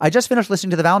 I just finished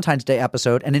listening to the Valentine's Day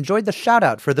episode and enjoyed the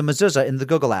shout-out for the mezuzah in the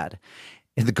Google ad.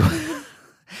 In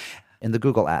the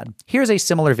Google ad. Here's a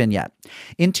similar vignette.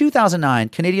 In 2009,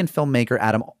 Canadian filmmaker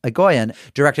Adam Egoyan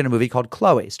directed a movie called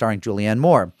Chloe, starring Julianne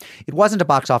Moore. It wasn't a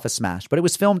box office smash, but it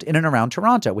was filmed in and around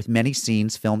Toronto, with many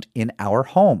scenes filmed in our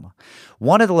home.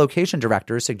 One of the location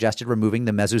directors suggested removing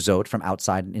the mezuzot from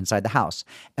outside and inside the house.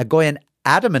 Egoyan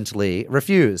adamantly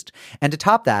refused. And to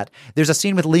top that, there's a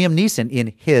scene with Liam Neeson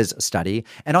in his study,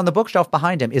 and on the bookshelf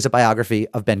behind him is a biography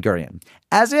of Ben Gurion.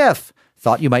 As if!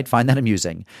 Thought you might find that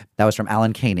amusing. That was from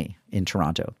Alan Caney in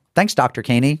Toronto. Thanks, Dr.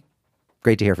 Caney.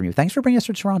 Great to hear from you. Thanks for bringing us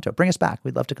to Toronto. Bring us back.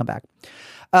 We'd love to come back.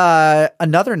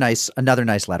 Another nice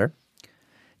letter.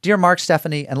 Dear Mark,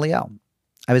 Stephanie, and Liel,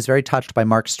 I was very touched by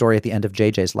Mark's story at the end of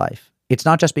JJ's life. It's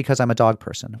not just because I'm a dog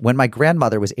person. When my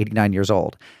grandmother was 89 years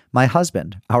old, my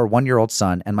husband, our 1-year-old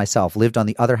son, and myself lived on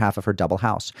the other half of her double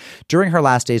house. During her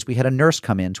last days, we had a nurse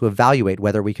come in to evaluate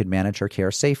whether we could manage her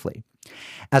care safely.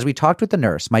 As we talked with the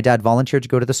nurse, my dad volunteered to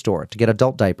go to the store to get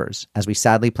adult diapers, as we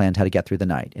sadly planned how to get through the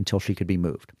night until she could be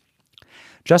moved.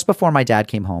 Just before my dad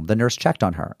came home, the nurse checked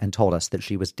on her and told us that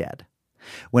she was dead.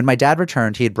 When my dad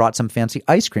returned, he had brought some fancy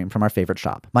ice cream from our favorite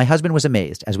shop. My husband was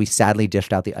amazed as we sadly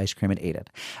dished out the ice cream and ate it.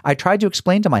 I tried to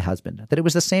explain to my husband that it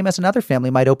was the same as another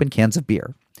family might open cans of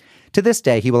beer. To this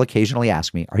day, he will occasionally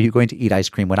ask me, "Are you going to eat ice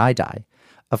cream when I die?"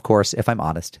 Of course, if I'm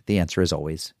honest, the answer is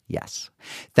always yes.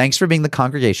 Thanks for being the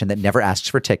congregation that never asks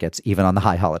for tickets, even on the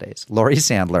high holidays. Laurie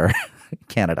Sandler,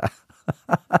 Canada.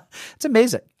 It's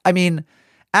amazing. I mean,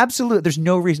 absolutely. There's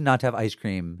no reason not to have ice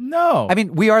cream. No. I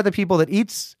mean, we are the people that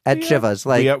eats at Shiva's.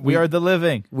 Like we are the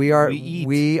living. We are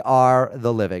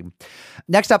the living.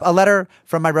 Next up, a letter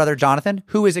from my brother Jonathan,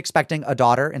 who is expecting a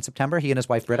daughter in September. He and his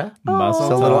wife Britta. Mazel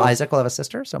So tov. little Isaac will have a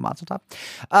sister. So mazel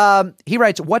tov. He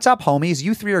writes, "What's up, homies?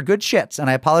 You three are good shits, and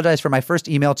I apologize for my first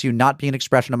email to you not being an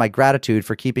expression of my gratitude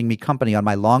for keeping me company on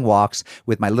my long walks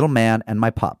with my little man and my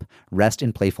pup. Rest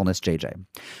in playfulness, JJ.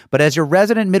 But as your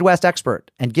resident Midwest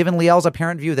expert, and given Liel's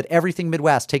apparent view that everything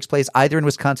Midwest takes place either in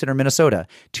Wisconsin or Minnesota,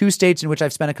 2 states in which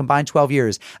I've spent a combined 12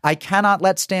 years, I cannot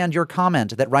let stand your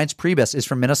comment that Reince Priebus is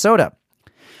from Minnesota.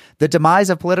 The demise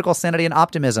of political sanity and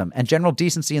optimism and general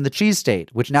decency in the cheese state,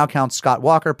 which now counts Scott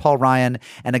Walker, Paul Ryan,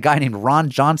 and a guy named Ron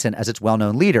Johnson as its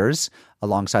well-known leaders,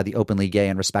 alongside the openly gay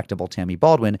and respectable Tammy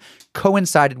Baldwin,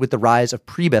 coincided with the rise of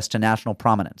Priebus to national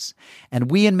prominence. And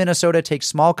we in Minnesota take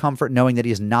small comfort knowing that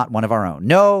he is not one of our own.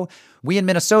 No, we in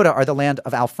Minnesota are the land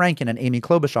of Al Franken and Amy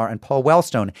Klobuchar and Paul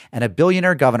Wellstone, and a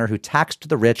billionaire governor who taxed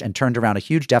the rich and turned around a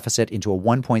huge deficit into a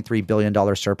 $1.3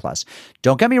 billion surplus.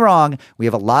 Don't get me wrong, we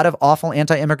have a lot of awful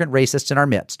anti-immigrant racists in our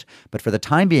midst, but for the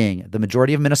time being, the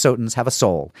majority of Minnesotans have a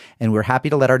soul, and we're happy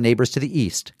to let our neighbors to the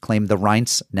east claim the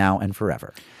Reince now and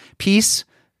forever. Peace,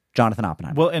 Jonathan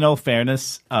Oppenheimer." Well, in all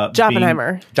fairness,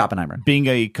 Oppenheimer. being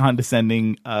a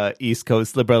condescending East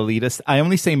Coast liberal elitist, I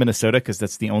only say Minnesota because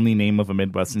that's the only name of a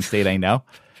Midwestern state I know.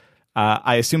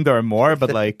 I assume there are more,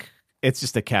 but like it's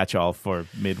just a catch-all for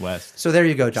Midwest. So there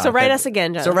you go, Jonathan. So write us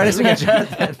again,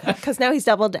 Jonathan. Because now he's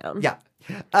doubled down. Yeah.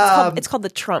 It's called the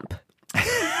Trump.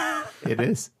 It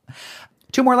is.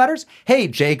 2 more letters. Hey,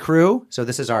 J. Crew. So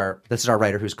this is our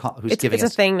writer who's giving It's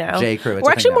us a thing now. J. Crew. We're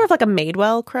actually more of like a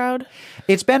Madewell crowd.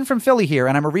 It's Ben from Philly here,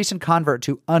 and I'm a recent convert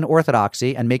to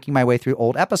unorthodoxy and making my way through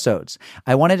old episodes.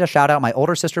 I wanted to shout out my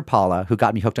older sister Paula, who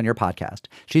got me hooked on your podcast.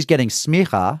 She's getting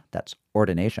smicha, that's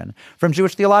ordination, from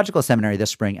Jewish Theological Seminary this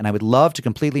spring, and I would love to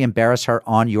completely embarrass her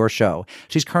on your show.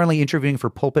 She's currently interviewing for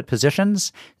pulpit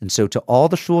positions, and so to all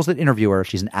the shuls that interview her,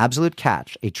 she's an absolute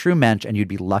catch, a true mensch, and you'd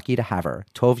be lucky to have her.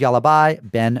 Tov Yalabai,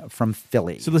 Ben from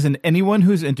Philly. So listen, anyone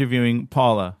who's interviewing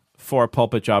Paula for a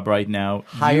pulpit job right now,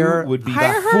 you would be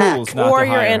the fools not to hire her. Or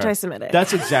you're anti-Semitic.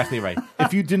 That's exactly right.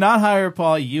 If you do not hire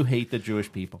Paula, you hate the Jewish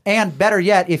people. And better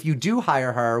yet, if you do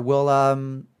hire her, we'll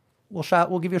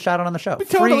give you a shout out on the show.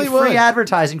 Totally free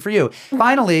advertising for you.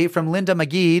 Finally, from Linda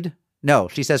Magid. No,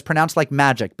 she says pronounced like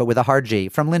magic, but with a hard G.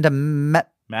 From Linda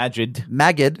Magid.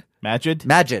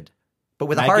 But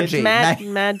with a hard G.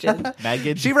 Imagine.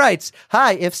 Magid. She writes,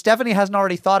 "Hi, if Stephanie hasn't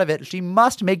already thought of it, she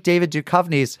must make David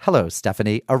Duchovny's Hello,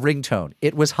 Stephanie, a ringtone.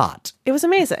 It was hot." It was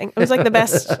amazing. It was like the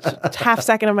best half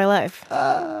second of my life.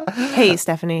 Hey,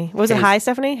 Stephanie. Was it hi,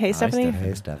 Stephanie? Hey, Stephanie.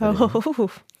 Hey, Stephanie. Oh.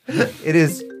 It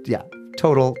is, yeah.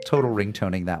 Total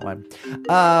ringtoning that one.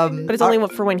 But it's only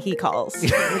for when he calls,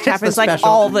 which happens like special.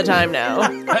 all the time now.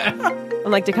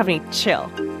 I'm like, Duchovny, chill.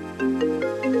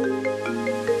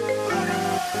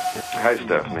 Hi,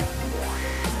 Stephanie.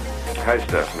 Hi,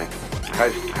 Stephanie. Hi,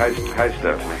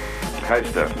 Stephanie. Hi,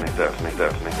 Stephanie. Stephanie.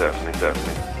 Hi, Stephanie.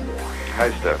 Stephanie. Hi,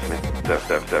 Stephanie. Hi,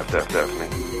 Stephanie. Stephanie.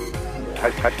 Hi.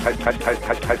 Hi. Stephanie.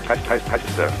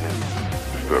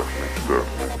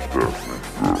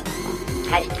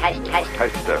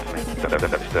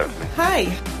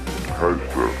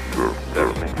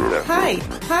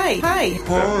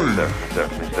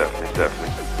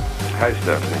 Hi,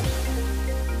 Stephanie.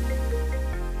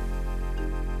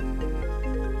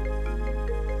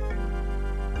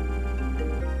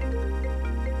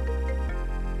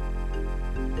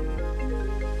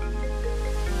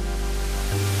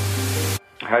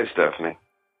 Hi, Stephanie.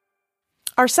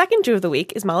 Our second Jew of the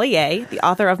week is Molly Yeh, the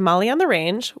author of Molly on the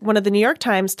Range, one of the New York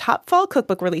Times top fall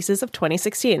cookbook releases of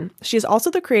 2016. She is also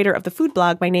the creator of the food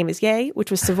blog My Name is Yeh, which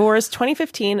was Savore's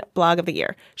 2015 blog of the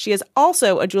year. She is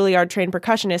also a Juilliard-trained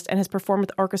percussionist and has performed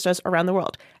with orchestras around the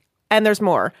world. And there's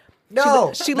more.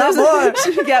 No, She not lives.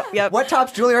 more. Yep. What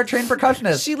tops Juilliard trained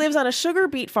percussionist? She lives on a sugar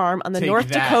beet farm on the Take North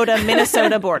that. Dakota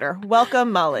Minnesota border.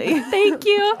 Welcome, Molly. Thank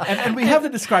you. And we have to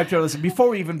describe to our listeners before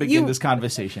we even begin this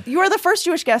conversation. You are the first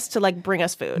Jewish guest to like bring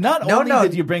us food. Not No, only no.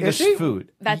 did you bring Is us she?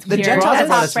 food, That's the weird. Gentiles That's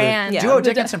brought us off-brand. food. Yeah. Duo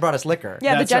Dickinson brought us liquor.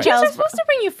 Yeah, That's the right. Jews Gentiles. are supposed to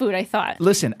bring you food, I thought.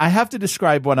 listen, I have to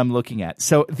describe what I'm looking at.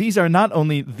 So these are not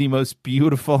only the most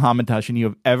beautiful hamantaschen you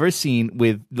have ever seen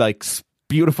with like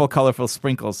beautiful, colorful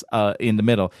sprinkles in the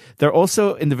middle. They're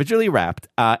also individually wrapped,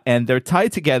 and they're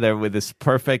tied together with this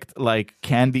perfect like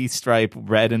candy stripe,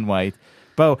 red and white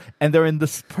bow, and they're in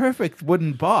this perfect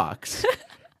wooden box.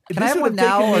 Can I have one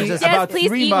now, or is this- Yes, about please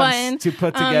 3 eat months one. to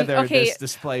put together Okay, this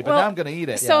display? But well, now I'm going to eat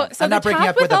it. So, I'm the not breaking top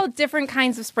up with with a- all different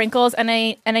kinds of sprinkles, and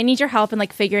I need your help in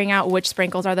like figuring out which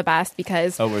sprinkles are the best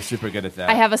because Oh, we're super good at that.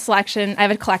 I have a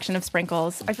collection of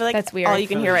sprinkles. I feel like that's weird. all you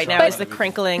can hear right now is the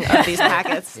crinkling of these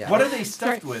packets. What are they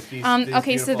stuffed with? These Okay,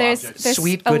 so beautiful there's objects?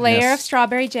 Sweet a layer goodness. of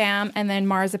strawberry jam and then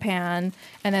marzipan,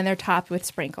 and then they're topped with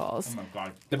sprinkles. Oh my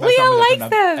God. The best Leo combination likes I've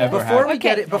them. ever Before had. we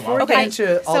get Okay. it, before we Okay. get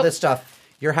into all So- this stuff,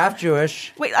 you're half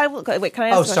Jewish. Wait, can I ask Oh, a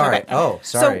question? sorry. Okay. Oh,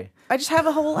 sorry. So I just have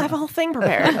a whole thing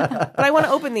prepared, but I want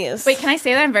to open these. Wait, can I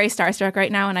say that I'm very starstruck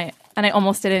right now, and I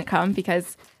almost didn't come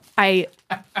because I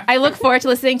look forward to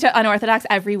listening to Unorthodox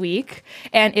every week,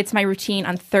 and it's my routine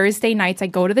on Thursday nights. I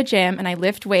go to the gym and I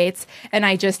lift weights, and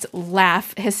I just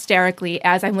laugh hysterically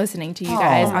as I'm listening to you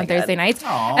guys on Thursday nights.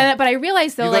 But I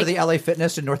realize though, You go like to the LA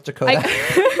Fitness in North Dakota.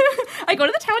 I go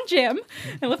to the town gym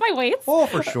and lift my weights. Oh,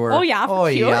 for sure. Oh yeah, Oh,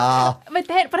 for sure. yeah.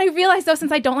 But I realize though,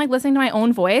 since I don't like listening to my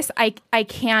own voice, I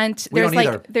can't. We There's don't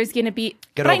either. there's gonna be.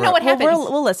 Get but I over know it. what Well, happens.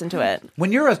 we'll listen to it.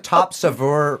 When you're a top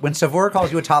Savur, when Savur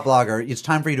calls you a top blogger, it's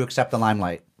time for you to accept the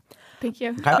limelight. Thank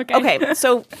you. Okay,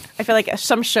 so I feel like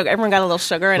some sugar. Everyone got a little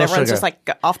sugar, and Little everyone's sugar. just like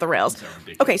off the rails.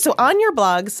 Okay, so on your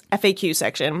blog's FAQ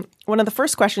section, one of the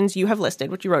first questions you have listed,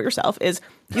 which you wrote yourself, is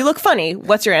 "You look funny.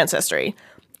 What's your ancestry?"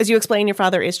 As you explain, your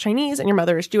father is Chinese and your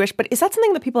mother is Jewish. But is that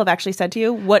something that people have actually said to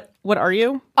you? What are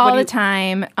you? All the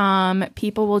time.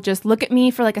 People will just look at me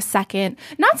for like a second.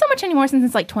 Not so much anymore since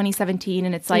it's like 2017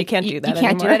 and it's like can't do that You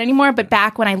can't do anymore. that anymore. But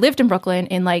back when I lived in Brooklyn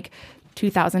in like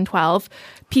 2012,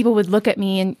 people would look at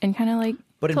me and kind of like.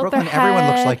 But in tilt their Brooklyn, everyone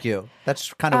looks head. like you.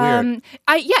 That's kind of weird.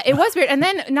 Yeah, it was weird. And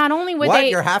then not only would What? they,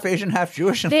 You're half Asian, half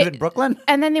Jewish, and they- live in Brooklyn?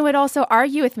 and then they would also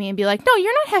argue with me and be like, "No,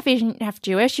 you're not half Asian, half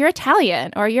Jewish. You're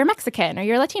Italian, or you're Mexican, or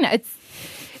you're Latina."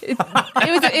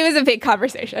 It was a big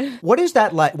conversation. What is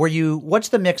that like? What's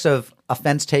the mix of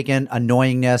offense taken,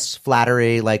 annoyingness,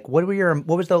 flattery? Like, what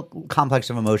was the complex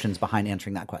of emotions behind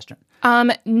answering that question?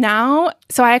 Now,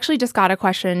 so I actually just got a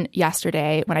question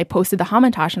yesterday when I posted the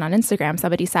hamantaschen on Instagram.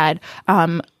 Somebody said,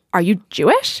 "Are you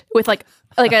Jewish?" With like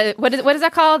a what is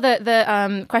that called?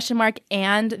 The question mark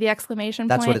and the exclamation point.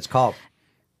 That's what it's called.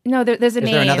 No, there's a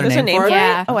name. there another There's a name name for for it?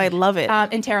 Yeah. it? Oh, I love it.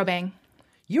 Interrobang.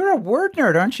 You're a word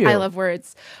nerd, aren't you? I love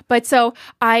words. But so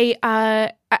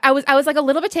I was like a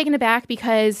little bit taken aback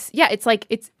because it's like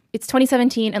it's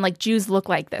 2017 and like Jews look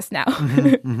like this now.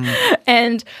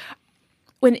 And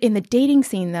when in the dating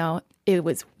scene though, it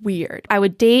was weird. I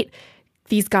would date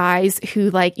these guys who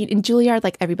like in Juilliard,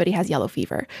 like everybody has yellow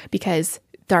fever because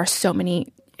there are so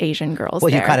many Asian girls.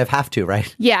 Well, there. you kind of have to,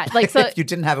 right? Yeah, like so. If you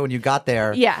didn't have it when you got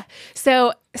there. Yeah.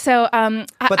 So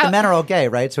But the men are all gay,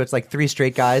 right? So it's like 3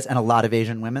 straight guys and a lot of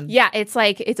Asian women. yeah, it's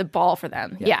like it's a ball for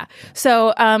them. Yeah.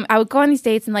 So I would go on these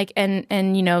dates and like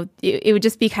and you know it would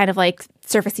just be kind of like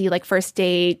surfacey, like first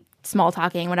date, small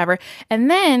talking, whatever.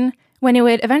 And then when it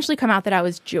would eventually come out that I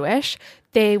was Jewish,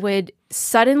 they would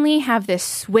suddenly have this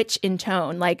switch in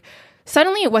tone, like.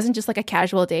 Suddenly, it wasn't just like a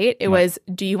casual date. It was,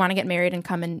 do you want to get married and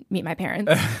come and meet my parents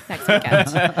next weekend?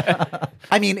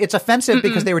 I mean, it's offensive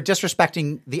because they were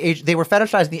disrespecting the age. They were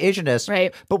fetishizing the Asianness,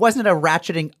 Right. But wasn't it a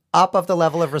ratcheting up of the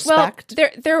level of respect? Well,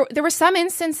 there were some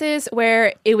instances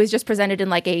where it was just presented in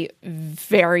like a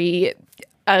very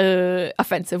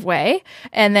offensive way,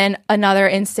 and then another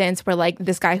instance where like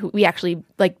this guy who we actually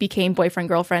like became boyfriend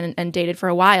girlfriend and dated for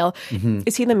a while.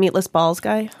 Is he the meatless balls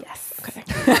guy? Yes. Okay.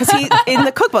 Because he in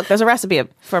the cookbook, there's a recipe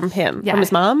from him Yeah. from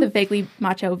his mom. the vaguely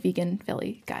macho vegan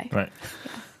Philly guy. Right.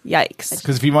 Yikes.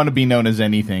 Because if you want to be known as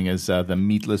anything, as the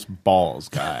meatless balls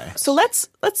guy. So let's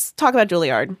talk about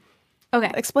Juilliard. Okay.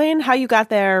 Explain how you got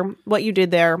there, what you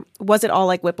did there. Was it all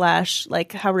like Whiplash?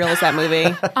 Like, how real is that movie?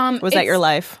 Was that your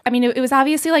life? I mean, it was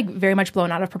obviously like very much blown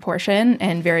out of proportion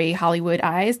and very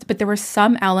Hollywoodized, but there were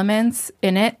some elements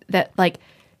in it that like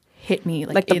hit me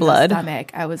like the in blood? the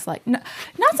stomach. I was like, not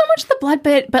so much the blood,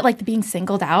 but like the being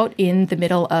singled out in the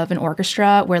middle of an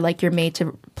orchestra where like you're made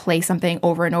to play something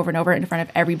over and over and over in front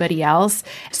of everybody else.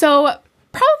 So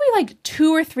probably like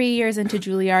 2 or 3 years into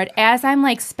Juilliard, as I'm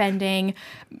like spending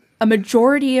a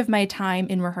majority of my time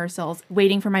in rehearsals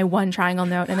waiting for my one triangle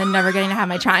note and then never getting to have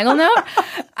my triangle note,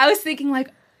 I was thinking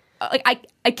like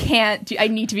I can't do, I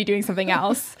need to be doing something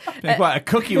else. Well, a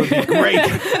cookie would be great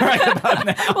right about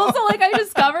now. Well, so like I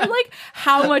discovered like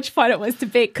how much fun it was to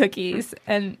bake cookies.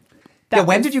 And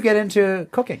when did you get into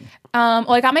cooking?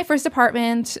 Well, I got my first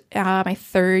apartment my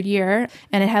third year,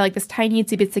 and it had like this tiny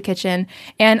itsy bitsy kitchen,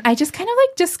 and I just kind of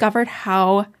like discovered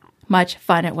how much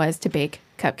fun it was to bake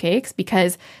cupcakes,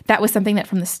 because that was something that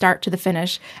from the start to the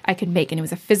finish I could make, and it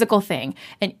was a physical thing.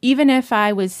 And even if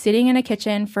I was sitting in a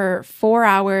kitchen for 4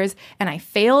 hours and I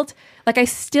failed, like I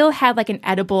still had like an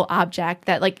edible object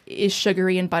that like is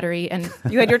sugary and buttery, and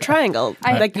You had your triangle.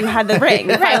 Like you had the ring.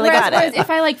 You right. finally got Whereas it. if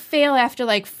I like fail after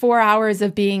like 4 hours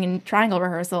of being in triangle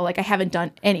rehearsal, like I haven't done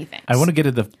anything. I want to get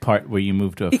to the part where you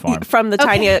moved to a farm. From the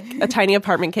tiny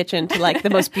apartment kitchen to like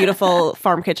the most beautiful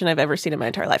farm kitchen I've ever seen in my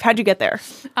entire life. How'd you get there?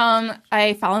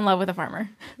 I fell in love with a farmer.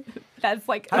 That's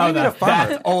like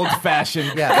That's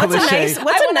old-fashioned Yeah. cliche.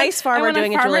 What's a nice farmer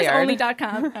doing at Juilliard?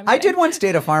 farmersonly.com. I did once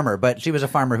date a farmer, but she was a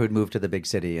farmer who'd moved to the big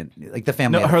city, and like the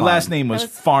family. No, had a her farm. last name was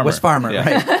Farmer. was Farmer, Yeah.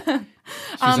 right?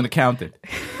 She's an accountant.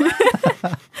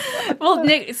 Well,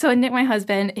 Nick, my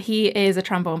husband, he is a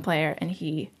trombone player, and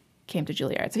he came to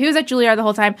Juilliard. So he was at Juilliard the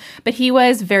whole time, but he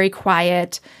was very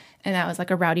quiet, and that was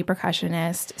like a rowdy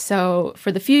percussionist. So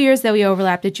for the few years that we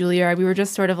overlapped at Juilliard, we were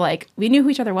just sort of like, we knew who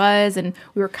each other was, and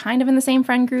we were kind of in the same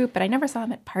friend group, but I never saw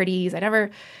him at parties. We never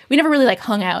really like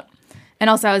hung out. And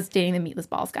also I was dating the Meatless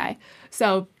Balls guy.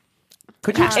 So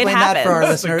Could you explain that for our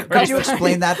happens. listeners? Could you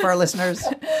explain that for our listeners?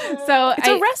 So It's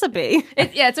a recipe.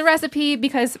 It's a recipe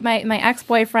because my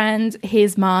ex-boyfriend,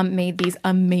 his mom made these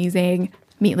amazing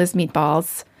meatless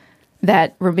meatballs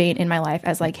that remain in my life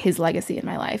as like his legacy in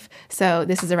my life. So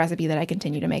this is a recipe that I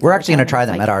continue to make. We're all the actually going time. to try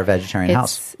them Like, at our vegetarian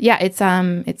house. Yeah, it's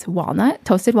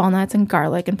toasted walnuts and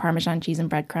garlic and Parmesan cheese and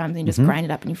breadcrumbs, and you just Mm-hmm. grind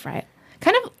it up and you fry it.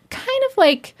 Kind of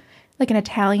like an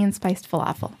Italian spiced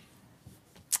falafel.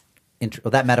 Well,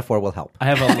 that metaphor will help. I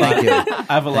have a lot. you.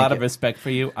 I have a lot of you. respect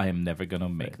for you. I am never gonna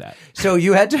make that. So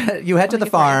you head to the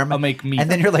farm. I'll make meat.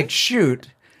 And then you're like, shoot,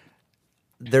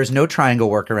 there's no triangle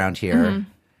work around here.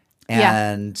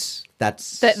 Yeah. And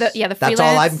that's The that's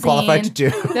all I'm freelance qualified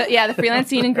to scene- do. The freelance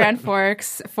scene in Grand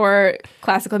Forks for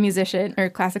classical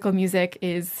music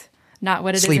is not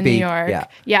what it is in Sleepy, New York. yeah.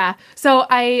 Yeah.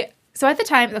 So at the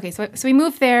time, so we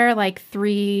moved there like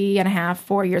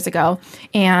 4 years ago,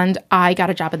 and I got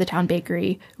a job at the town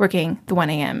bakery working the 1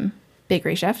 a.m.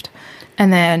 bakery shift.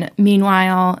 And then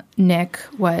meanwhile, Nick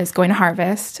was going to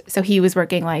harvest, so he was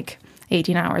working like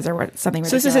 18 hours or something ridiculous.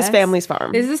 So this is his family's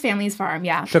farm. This is his family's farm,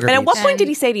 yeah. Sugar And at what beets. point did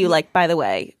he say to you, like, by the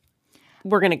way,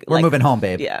 we're moving home,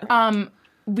 babe. Yeah.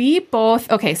 We both,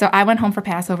 so I went home for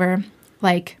Passover,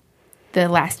 like the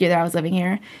last year that I was living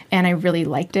here, and I really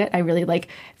liked it. I really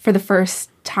for the first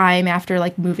time after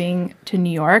like moving to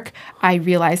New York, I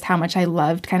realized how much I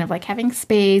loved kind of like having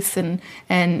space and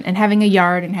having a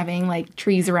yard and having like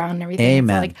trees around and everything.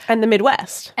 Amen. So, like, And the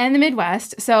Midwest. and the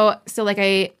Midwest. So like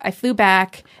I flew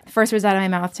back. The first words out of my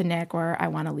mouth to Nick were, I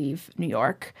want to leave New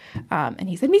York. And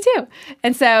he said, me too.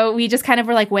 And so we just kind of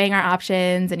were like weighing our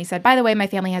options. And he said, by the way, my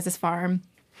family has this farm.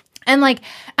 And like,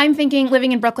 I'm thinking,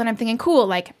 living in Brooklyn, I'm thinking, cool,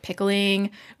 like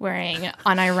pickling, wearing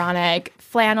unironic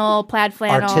plaid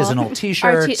flannel. Artisanal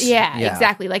t-shirts. Yeah, Yeah.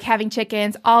 exactly. Like having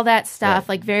chickens, all that stuff,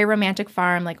 like very romantic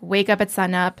farm, like wake up at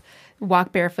sunup,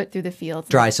 walk barefoot through the fields.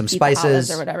 Dry some eat the olives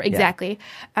spices. or whatever. Yeah. Exactly.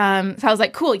 So I was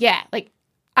like, cool, yeah, like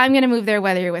I'm going to move there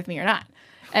whether you're with me or not.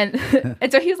 And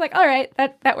and so he was like, all right,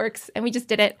 that works. And we just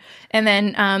did it. And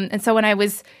then, and so when I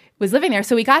was living there,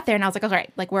 so we got there and I was like, all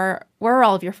right, like where are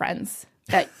all of your friends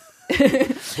that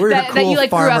We're that cool you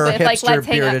like grew farmer, up with? Like hipster, let's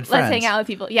hang bearded friends. out with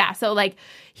people. Yeah. So like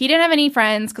he didn't have any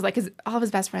friends because all of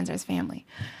his best friends are his family.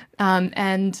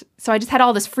 And so I just had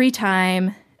all this free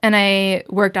time and I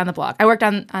worked on the blog. I worked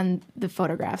on the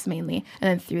photographs mainly. And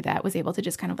then through that was able to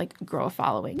just kind of like grow a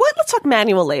following. Let's talk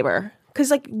manual labor. Because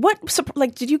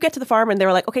did you get to the farm and they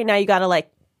were like, okay, now you got to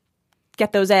like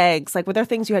get those eggs? Like, were there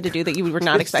things you had to do that you were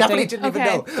not Stephanie expecting? didn't even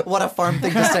know what a farm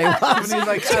thing to say was. And he's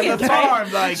like, at the farm,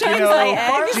 like, you know, lay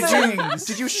farm eggs.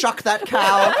 Did you shuck that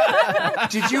cow?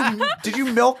 Did you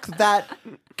milk that?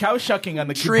 cow shucking on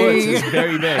the Tree. kibbutz is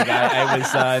very big. I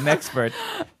was an expert.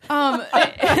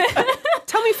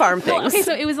 Tell me farm things. Okay,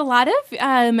 so it was a lot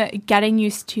of getting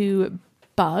used to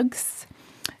bugs.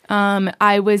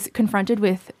 I was confronted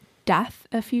with death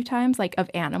a few times, like of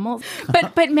animals.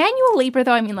 But manual labor,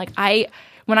 though, I mean, like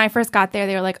when I first got there,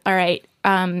 they were like, "All right,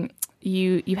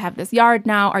 you have this yard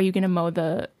now. Are you going to mow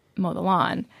the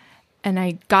lawn?" And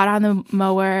I got on the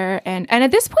mower, and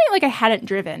at this point, like I hadn't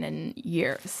driven in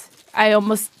years. I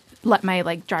almost my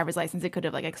like driver's license, it could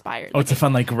have like expired. Oh, it's a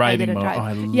fun like I riding didn't mower. Oh,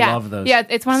 drive. I love those. Yeah,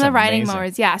 it's one of It's the riding amazing.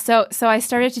 mowers. Yeah, so I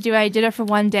started to do it. I did it for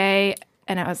one day,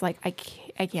 and I was like, I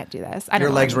can't do this. I don't Your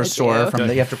know what legs I'm were gonna sore do. from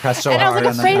the, you have to press so And I hard was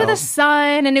like on the afraid of the pedals.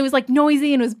 sun, and it was like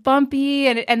noisy and it was bumpy,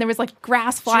 and there was like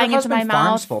grass So your flying into my husband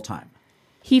farms mouth. full time.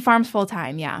 He farms full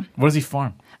time. Yeah, What does he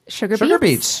farm? sugar Sugar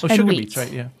beets. beets. Oh, and sugar wheat. beets,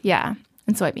 right? Yeah. Yeah,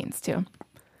 and soybeans too.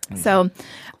 So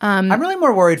I'm really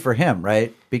more worried for him,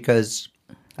 right? Because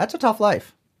that's a tough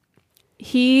life.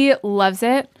 he loves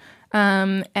it,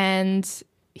 and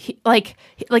he like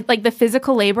the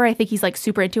physical labor. I think he's like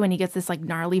super into, and he gets this like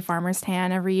gnarly farmer's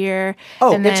tan every year.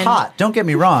 Oh, and it's then- hot. Don't get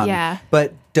me wrong. Yeah.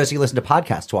 But does he listen to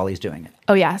podcasts while he's doing it?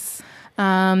 Oh yes,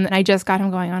 and I just got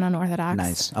him going on Unorthodox.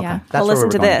 Nice. Okay. Yeah. That's I'll where listen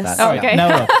we're to going with this. that. Oh, Yeah.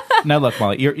 okay. Now look,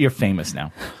 Molly, you're famous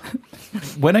now.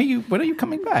 When are you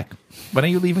coming back? When are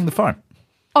you leaving the farm?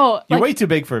 Oh, You're like, way too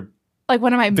big for. like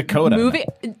when am I Dakota. moving?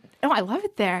 No, I love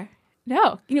it there.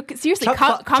 No, seriously, Talk-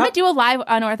 come talk- and do a live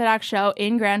Unorthodox show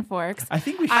in Grand Forks. I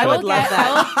think we should. I will would love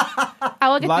get, I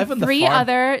will get Live the on the 3 farm.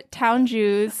 other town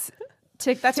Jews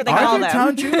to. That's what they Are call there them.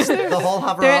 town Jews there? The whole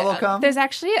Haverah will come. There's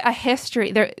actually a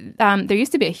history. There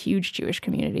used to be a huge Jewish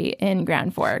community in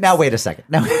Grand Forks. Now, wait a second.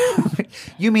 Now,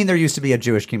 you mean there used to be a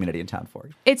Jewish community in Town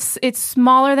Fork? It's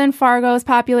smaller than Fargo's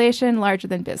population, larger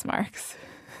than Bismarck's.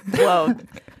 Whoa.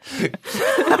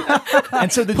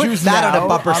 And so the Put Jews that now on a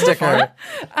bumper sticker.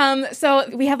 So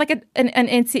we have like an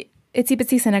itsy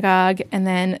bitsy synagogue, and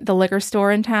then the liquor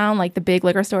store in town, like the big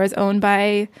liquor store, is owned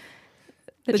by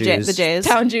The Jews. Jays.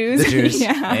 town Jews. The Jews.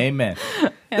 yeah. Amen.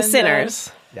 The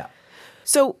sinners. Yeah.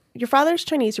 So your father's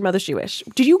Chinese, your mother's Jewish.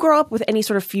 Did you grow up with any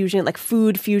sort of fusion, like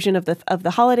food fusion of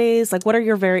the holidays? Like what are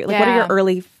your what are Yeah. your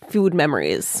early food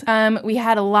memories? We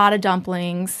had a lot of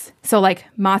dumplings, so like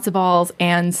matzo balls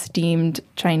and steamed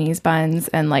Chinese buns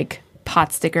and like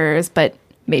pot stickers, but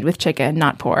made with chicken,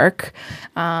 not pork.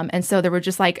 And so there were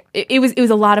just like it was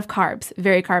a lot of carbs,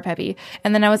 very carb heavy.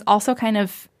 And then I was also kind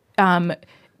of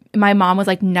my mom was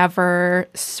like never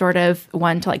sort of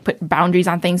one to like put boundaries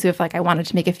on things. So if like I wanted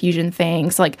to make a fusion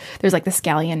thing, so like there's like the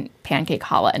scallion pancake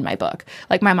challah in my book.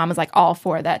 Like my mom was like all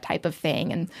for that type of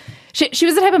thing, and she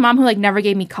was the type of mom who like never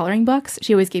gave me coloring books.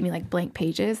 She always gave me like blank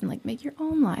pages and like make your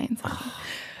own lines.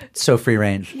 So free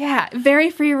range. Yeah, very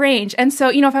free range. And so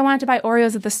if I wanted to buy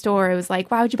Oreos at the store, it was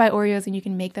like, why would you buy Oreos when you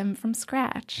can make them from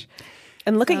scratch?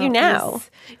 And look at you So it now.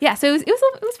 was- yeah, so it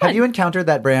was fun. Have you encountered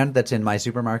that brand that's in my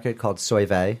supermarket called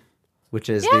Soyve? Which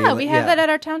is Yeah, we have that at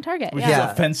our town Target. Which Yeah.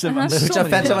 is offensive on Which is so many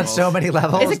offensive on levels. so many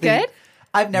levels. Is it good?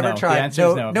 I've never No, the tried. answer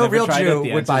is no. No Never real tried it. Jew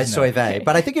The would answer buy is no. Soyve,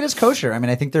 but I think it is kosher. I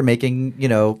mean, I think they're making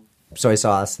soy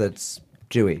sauce that's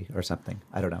Jewy or something.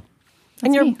 I don't know.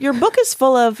 And your book is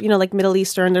full of, like Middle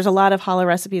Eastern. There's a lot of challah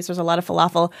recipes. There's a lot of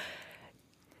falafel.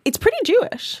 It's pretty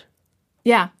Jewish.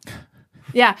 Yeah.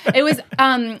 Yeah. It was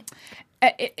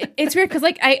it's weird because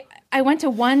like I went to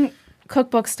one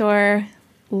cookbook store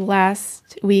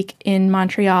last week in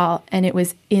Montreal, and it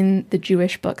was in the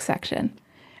Jewish book section.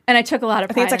 And I took a lot of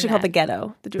I think it's pride actually in called the that.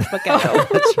 Ghetto, the Jewish book Ghetto.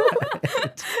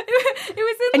 It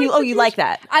was in, And like, you the like Jewish-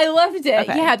 that? I loved it.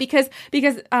 Okay. Yeah, because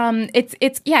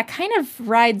it's kind of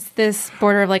rides this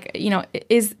border of like,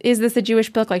 is this a Jewish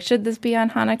book? Like, should this be on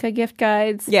Hanukkah gift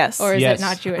guides? Yes. Or is Yes. it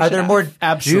not Jewish? Are there enough? more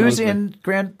Absolutely. Jews in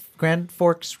Grand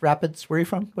Forks Rapids? Where are you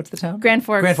from? What's the town? Grand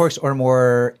Forks. Grand Forks, or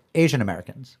more Asian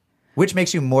Americans? Which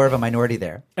makes you more of a minority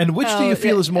there? And which do Oh, you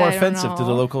feel is more I don't offensive to the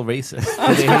know. local races?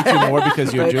 Do they hate you more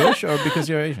because you're Jewish or because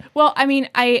you're Asian? Well, I mean,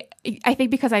 I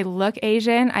think because I look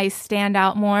Asian, I stand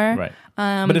out more. Right.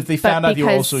 But if they found out you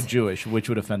were also Jewish, which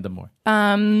would offend them more?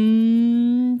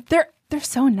 They're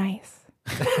so nice.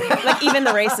 Like even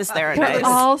the racists there are They're nice.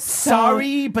 all so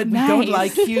Sorry, but we don't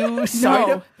nice. like you. Sorry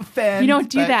No. to offend. You don't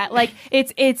do but- that. Like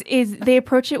it's they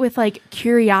approach it with like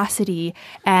curiosity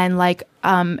and like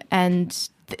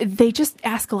they just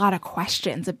ask a lot of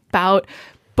questions about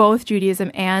both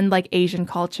Judaism and like Asian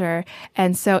culture.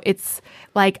 And so it's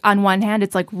like on one hand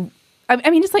it's like I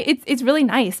mean, it's like it's really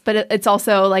nice, but it's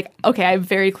also like, okay, I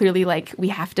very clearly like we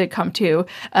have to come to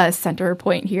a center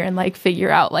point here and like figure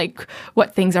out like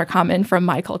what things are common from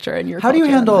my culture and your How do culture.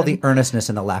 you handle And then the earnestness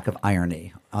and the lack of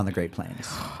irony on the Great Plains?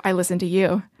 I listen to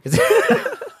you.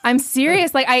 I'm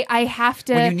serious. Like I have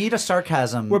to. When you need a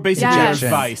sarcasm, We're basically Yes.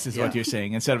 Jared's vice, is what you're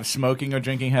saying. Instead of smoking or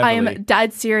drinking heavily. I am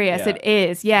dead serious. Yeah. It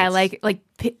is. Yeah. It's Like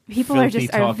people are filthy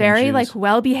just are talking very Jews. like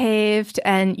well behaved,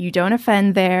 and you don't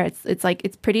offend there. It's like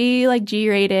it's pretty like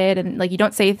G-rated, and like you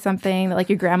don't say something that like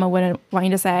your grandma wouldn't want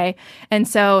you to say. And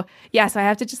so yeah, so I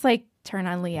have to just like turn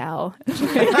on Liel.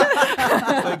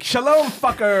 Like, shalom,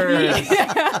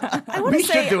 fuckers. We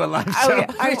should do a live show.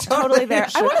 I'm totally there.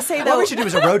 I want to say, though, What we should do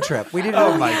is a road trip. We need.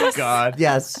 Oh my God.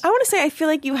 Yes. I want to say I feel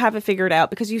like you have it figured out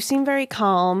because you seem very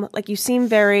calm. Like you seem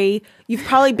very. You've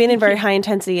probably been in very high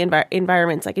intensity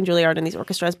environments, like in Juilliard and these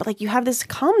orchestras. But like you have this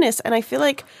calmness, and I feel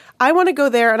like I want to go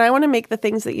there and I want to make the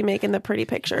things that you make in the pretty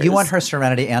pictures. You want her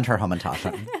serenity and her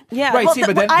Hamantashen. yeah, Right, well, see,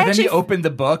 but then actually, you open the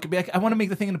book and be like, I want to make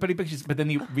the thing in the pretty pictures, but then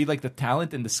you read like the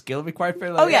talent and the skill required for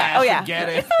it. Like, Oh, yeah. Forget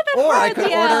it. Or I could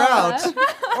order Yeah. out.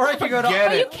 Or I could go to. Get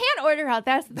But you it. can't order out.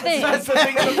 That's the thing. That's the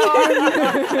thing in the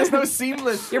bar. There's no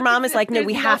seamless. your mom is like, no, There's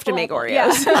we no have to full- make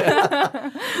Oreos.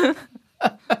 Yeah.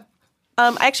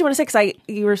 I actually want to say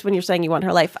because when you're saying you want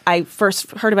her life, I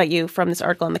first heard about you from this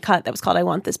article in The Cut that was called "I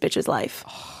Want This Bitch's Life,"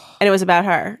 and it was about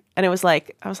her. And it was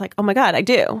like I was like, oh my God, I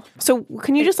do. So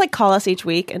can you just like call us each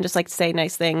week and just like say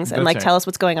nice things and That's like right. tell us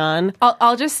what's going on?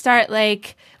 I'll just start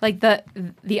like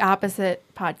the opposite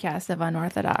podcast of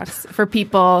Unorthodox for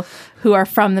people who are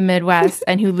from the Midwest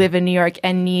and who live in New York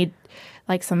and need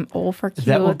like some olfactory.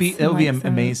 That would be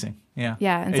amazing. Yeah.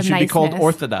 Yeah, and it some should be called niceness.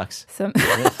 Orthodox. Some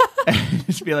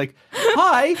Just be like,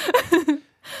 hi,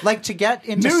 Like to get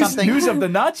into something. news of the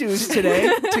not Jews today.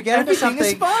 To get into Everything is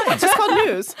something. fine. It's called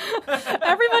news.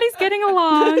 everybody's getting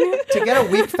along. To get a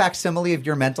weak facsimile of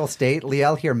your mental state,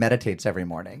 Liel here meditates every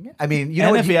morning. I mean, you know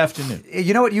And what every afternoon.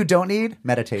 You know what you don't need?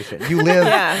 Meditation. You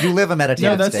live. You live a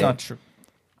meditative No, that's state. not true.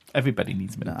 Everybody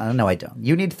needs meditation. No, I don't.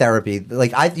 You need therapy.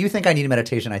 Like you think I need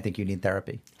meditation. I think you need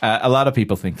therapy. A lot of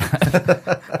people think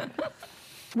that.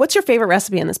 What's your favorite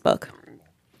recipe in this book?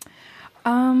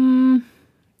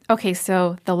 Okay,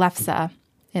 so the lefse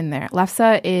in there.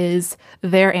 Lefse is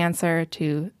their answer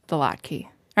to the latke.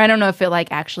 I don't know if it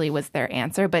like actually was their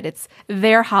answer, but it's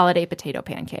their holiday potato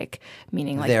pancake,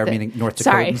 meaning like Meaning North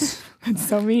Sorry, Dakotans. it's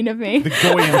so mean of me. Goyim.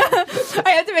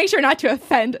 I have to make sure not to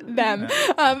offend them.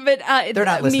 But They're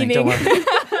not listening. Don't meaning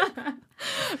worry.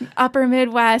 Upper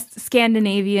Midwest,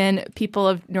 Scandinavian people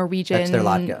of Norwegian. That's their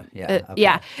latke. Yeah, okay.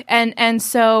 Yeah. And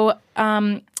so,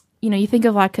 you think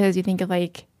of latkes, you think of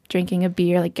like drinking a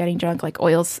beer, like getting drunk, like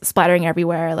oils splattering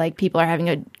everywhere, like people are having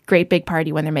a great big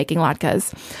party when they're making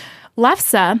latkes.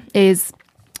 Lefse is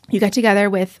you get together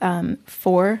with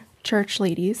 4 church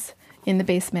ladies in the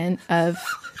basement of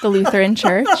the Lutheran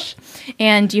church,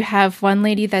 and you have one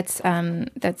lady that's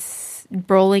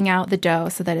rolling out the dough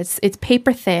so that it's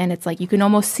paper thin. It's like you can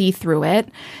almost see through it,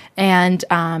 and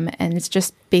it's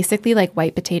just basically like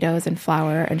white potatoes and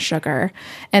flour and sugar.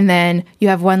 And then you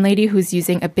have one lady who's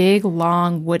using a big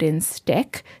long wooden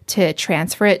stick to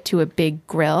transfer it to a big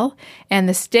grill, and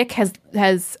the stick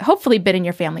has hopefully been in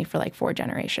your family for like 4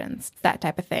 generations, that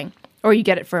type of thing. Or you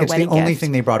get it for a It's wedding the only gift.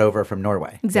 thing they brought over from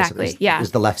Norway. Exactly. Is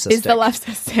the lefse Is stick. the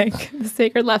lefse stick, the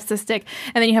sacred lefse stick.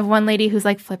 And then you have one lady who's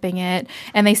like flipping it,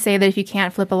 and they say that if you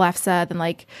can't flip a lefse, then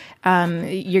like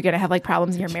you're gonna have like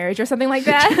problems in your marriage or something like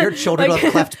that. Your children will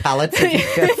have cleft palates if you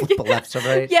can't flip the lefse,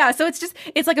 right? Yeah, so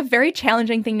it's like a very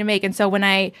challenging thing to make. And so when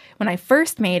I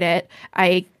first made it,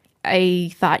 I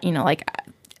thought, like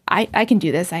I can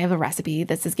do this. I have a recipe.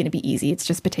 This is going to be easy. It's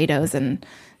just potatoes and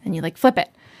you like flip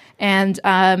it. And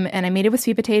I made it with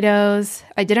sweet potatoes.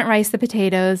 I didn't rice the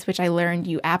potatoes, which I learned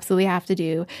you absolutely have to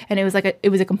do. And it was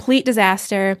a complete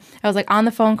disaster. I was like on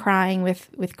the phone crying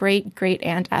with great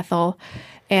Aunt Ethel.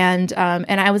 And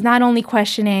I was not only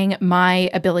questioning my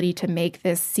ability to make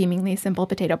this seemingly simple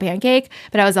potato pancake,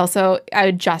 but I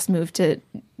had just moved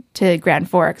to Grand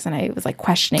Forks, and I was like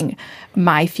questioning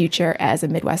my future as a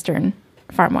Midwestern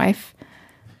farm wife.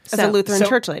 As a Lutheran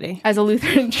church lady. As a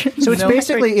Lutheran church. So it's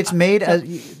basically, it's made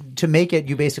to make it,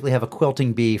 you basically have a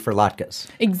quilting bee for latkes.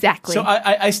 Exactly. So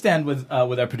I stand with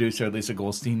our producer Lisa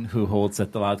Goldstein, who holds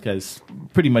that the latke is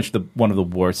pretty much one of the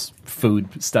worst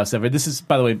food stuffs ever. This is,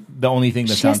 by the way, the only thing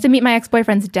that she has to meet my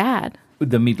ex-boyfriend's dad.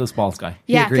 the meatless balls guy.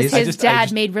 Yeah, agrees? because his I dad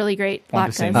just made really great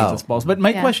want to say latkes. meatless balls. But my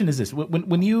Yeah. question is this: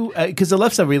 when you because the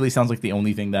lefse really sounds like the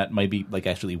only thing that might be like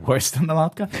actually worse than the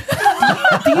latke.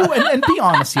 do you and be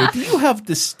honest here? Do you have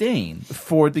disdain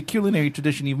for the culinary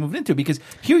tradition you've moved into? Because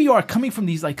here you are coming from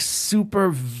these like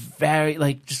super very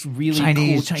like just really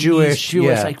Chinese, cool Jewish,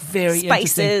 yeah. like very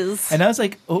Spices. interesting. And I was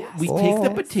like, oh, we take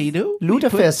the potato,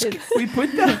 Lutefisk. we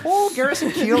put the Oh,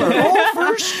 Garrison Keeler. Oh,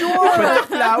 for sure. put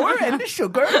the flour and the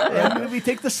sugar, and we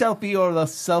take the selfie or the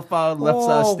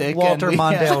lefse stick. Walter and we,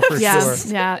 Mondale for Yeah,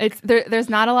 sure. yeah. It's there's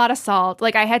not a lot of salt.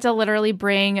 Like I had to literally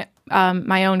bring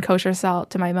my own kosher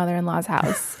salt to my mother-in-law's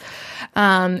house.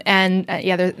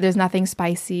 There's nothing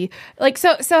spicy. Like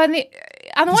so on the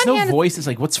There's one no hand, voice. It's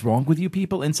like, what's wrong with you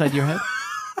people inside your head?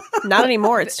 Not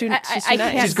anymore. It's too, I she's too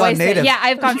nice. can't She's gone voice it. native. Yeah,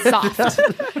 I've gone soft.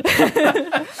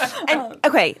 And,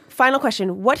 okay, final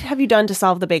question. What have you done to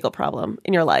solve the bagel problem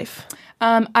in your life?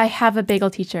 I have a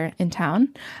bagel teacher in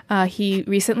town. He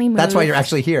recently moved. That's why you're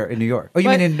actually here in New York. Oh, you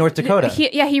mean in North Dakota?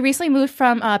 He recently moved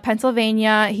from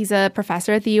Pennsylvania. He's a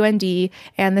professor at the UND.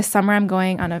 And this summer I'm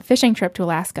going on a fishing trip to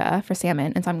Alaska for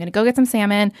salmon. And so I'm going to go get some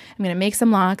salmon. I'm going to make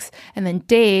some lox. And then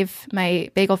Dave,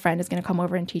 my bagel friend, is going to come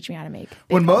over and teach me how to make bagels.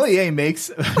 When Moliere makes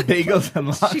bagels and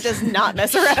lox, She does not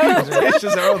mess around.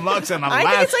 fishes her own lox in Alaska.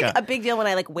 I think it's like a big deal when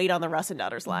I wait on the Russ and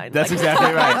Daughters line. That's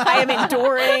exactly right. I am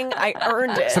enduring. I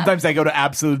earned it. Sometimes I go to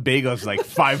Absolute Bagels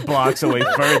 5 blocks away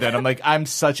further, and I'm like, I'm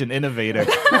such an innovator.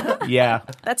 Yeah.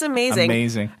 That's amazing.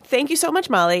 Amazing. Thank you so much,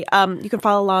 Molly. You can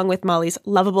follow along with Molly's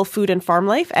lovable food and farm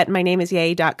life at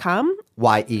mynameisye.com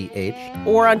YEH.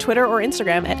 or on Twitter or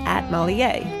Instagram at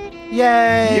MollyYay.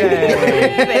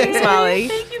 Yay! Thanks, Molly.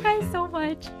 Thank you guys so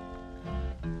much.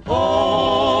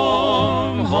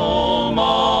 Home, home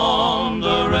on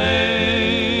the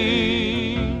range,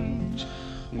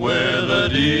 where the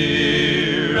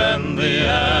deer and the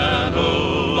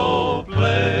antelope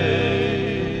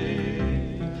play,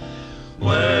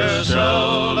 where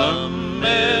seldom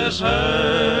is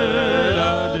heard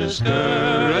a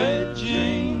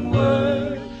discouraging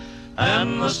word,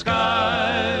 and the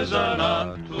skies are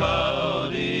not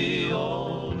cloudy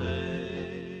all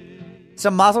day.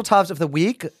 Some Mazel Tovs of the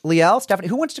week. Liel, Stephanie,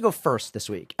 who wants to go first this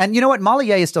week? And you know what? Molly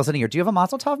Ye is still sitting here. Do you have a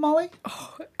Mazel Tov, Molly?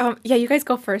 Yeah, you guys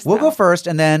go first. We'll though. go first,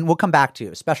 and then we'll come back to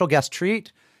you. Special guest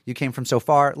treat. You came from so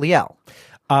far. Liel.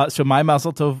 So my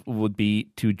Mazel Tov would be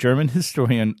to German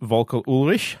historian Volker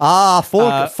Ulrich.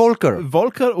 Volker.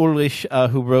 Volker Ulrich,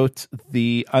 who wrote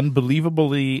the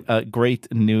unbelievably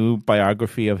great new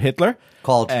biography of Hitler.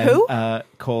 Called who?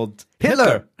 Called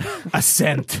Hitler.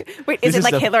 Ascent. Wait, is This it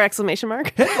like the Hitler exclamation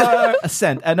mark? Hitler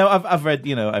Ascent. I know I've read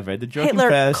the Joking Hitler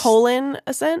Fest.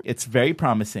 Ascent? It's very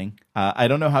promising. I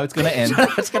don't know how it's going to end.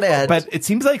 It's going to end. But it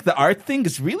seems like the art thing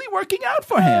is really working out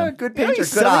for him. Good Yeah, painter,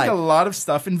 he's good selling eye. a lot of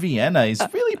stuff in Vienna. He's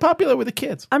really popular with the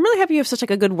kids. I'm really happy you have such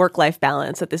a good work-life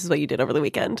balance that this is what you did over the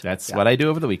weekend. That's what I do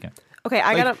over the weekend. Okay,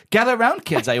 I gotta... Gather around,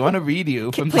 kids. I want to read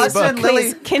you from this Hudson, book.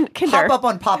 Lily, Kinder. pop up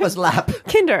on Papa's lap.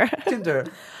 Kinder. Kinder.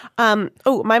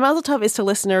 My Mazel Tov is to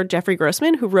listener Jeffrey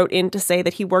Grossman, who wrote in to say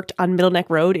that he worked on Middle Neck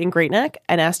Road in Great Neck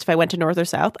and asked if I went to North or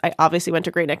South. I obviously went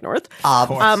to Great Neck North.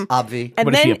 Obvi. And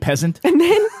What, is he a peasant? And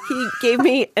then he gave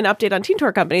me an update on Teen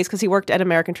Tour companies because he worked at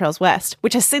American Trails West,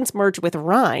 which has since merged with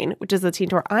Rhine, which is the teen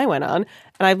tour I went on.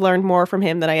 And I've learned more from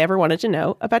him than I ever wanted to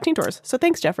know about teen tours. So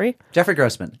thanks, Jeffrey. Jeffrey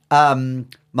Grossman.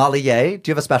 Molly Ye, do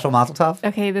you have a special Mazel Tov?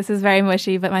 Okay, this is very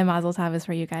mushy, but my Mazel Tov is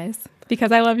for you guys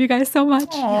because I love you guys so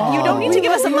much. You don't need to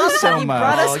give us a Mazel so Tov. You much.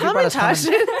 brought us You brought us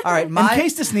Hamantash. All right, In my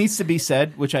case this needs to be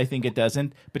said, which I think it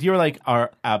doesn't, but you're like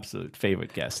our absolute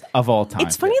favorite guest of all time.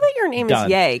 It's funny that your name is Done.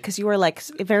 Yay because you were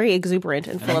very exuberant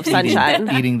and full of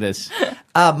sunshine. Eating this.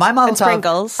 my Mazel And Tov.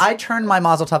 sprinkles. I turned my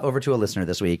Mazel Tov over to a listener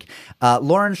this week.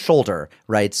 Lauren Scholder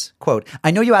writes, quote,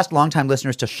 I know you asked longtime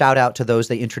listeners to shout out to those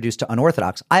they introduced to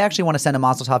Unorthodox. I actually want to send a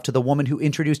Mazel Tov to the woman who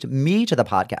introduced me to the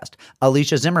podcast,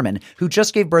 Alicia Zimmerman, who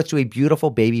just gave birth to a beautiful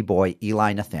baby boy,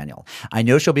 Eli Nathaniel. I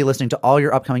know she'll be listening to all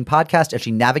your upcoming podcasts as she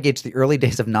navigates the early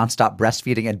days of nonstop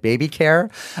breastfeeding and baby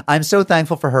care. I'm so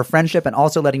thankful for her friendship and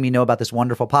also letting me know about this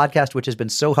wonderful podcast, which has been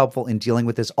so helpful in dealing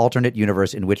with this alternate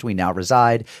universe in which we now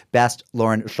reside. Best,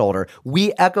 Lauren Scholder.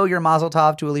 We echo your Mazel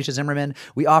Tov to Alicia Zimmerman.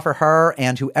 We offer her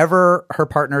and whoever her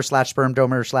partner / sperm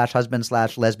donor / husband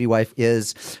 / lesbian wife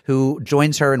is who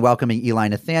joins her in welcoming Eli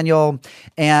Nathaniel.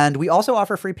 And we also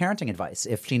offer free parenting advice.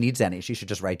 If she needs any, she should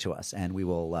just write to us and we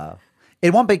will,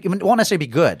 it won't necessarily be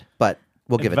good, but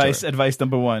we'll give it to her. Advice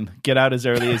number 1, get out as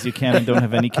early as you can and don't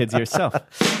have any kids yourself.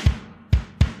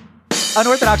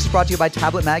 Unorthodox is brought to you by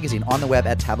Tablet Magazine on the web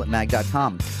at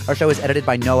tabletmag.com. Our show is edited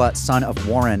by Noah, son of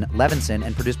Warren Levinson,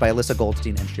 and produced by Alyssa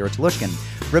Goldstein and Shira Telushkin.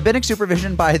 Rabbinic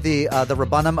supervision by the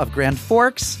Rabbanim of Grand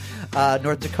Forks,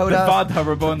 North Dakota. Vad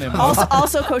Harabonim.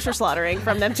 Also kosher slaughtering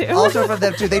from them too. Also from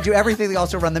them too. They do everything. They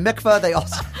also run the mikvah.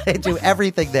 They do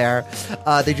everything there.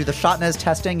 They do the shatnez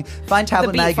testing. Find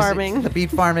Tablet beet Magazine. farming. The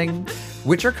beet farming.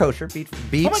 Which are kosher. Beets.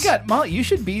 Oh my God, Molly, you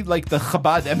should be like the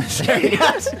Chabad emissary.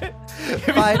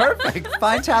 Perfect.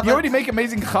 Find Tablet. You already make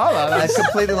amazing challah. I've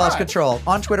completely lost control.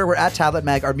 On Twitter, we're at Tablet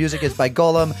Mag. Our music is by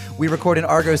Golem. We record in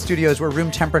Argo Studios where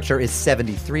room temperature is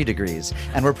 73 degrees.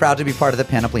 And we're proud to be part of the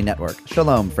Panoply Network.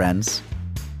 Shalom, friends.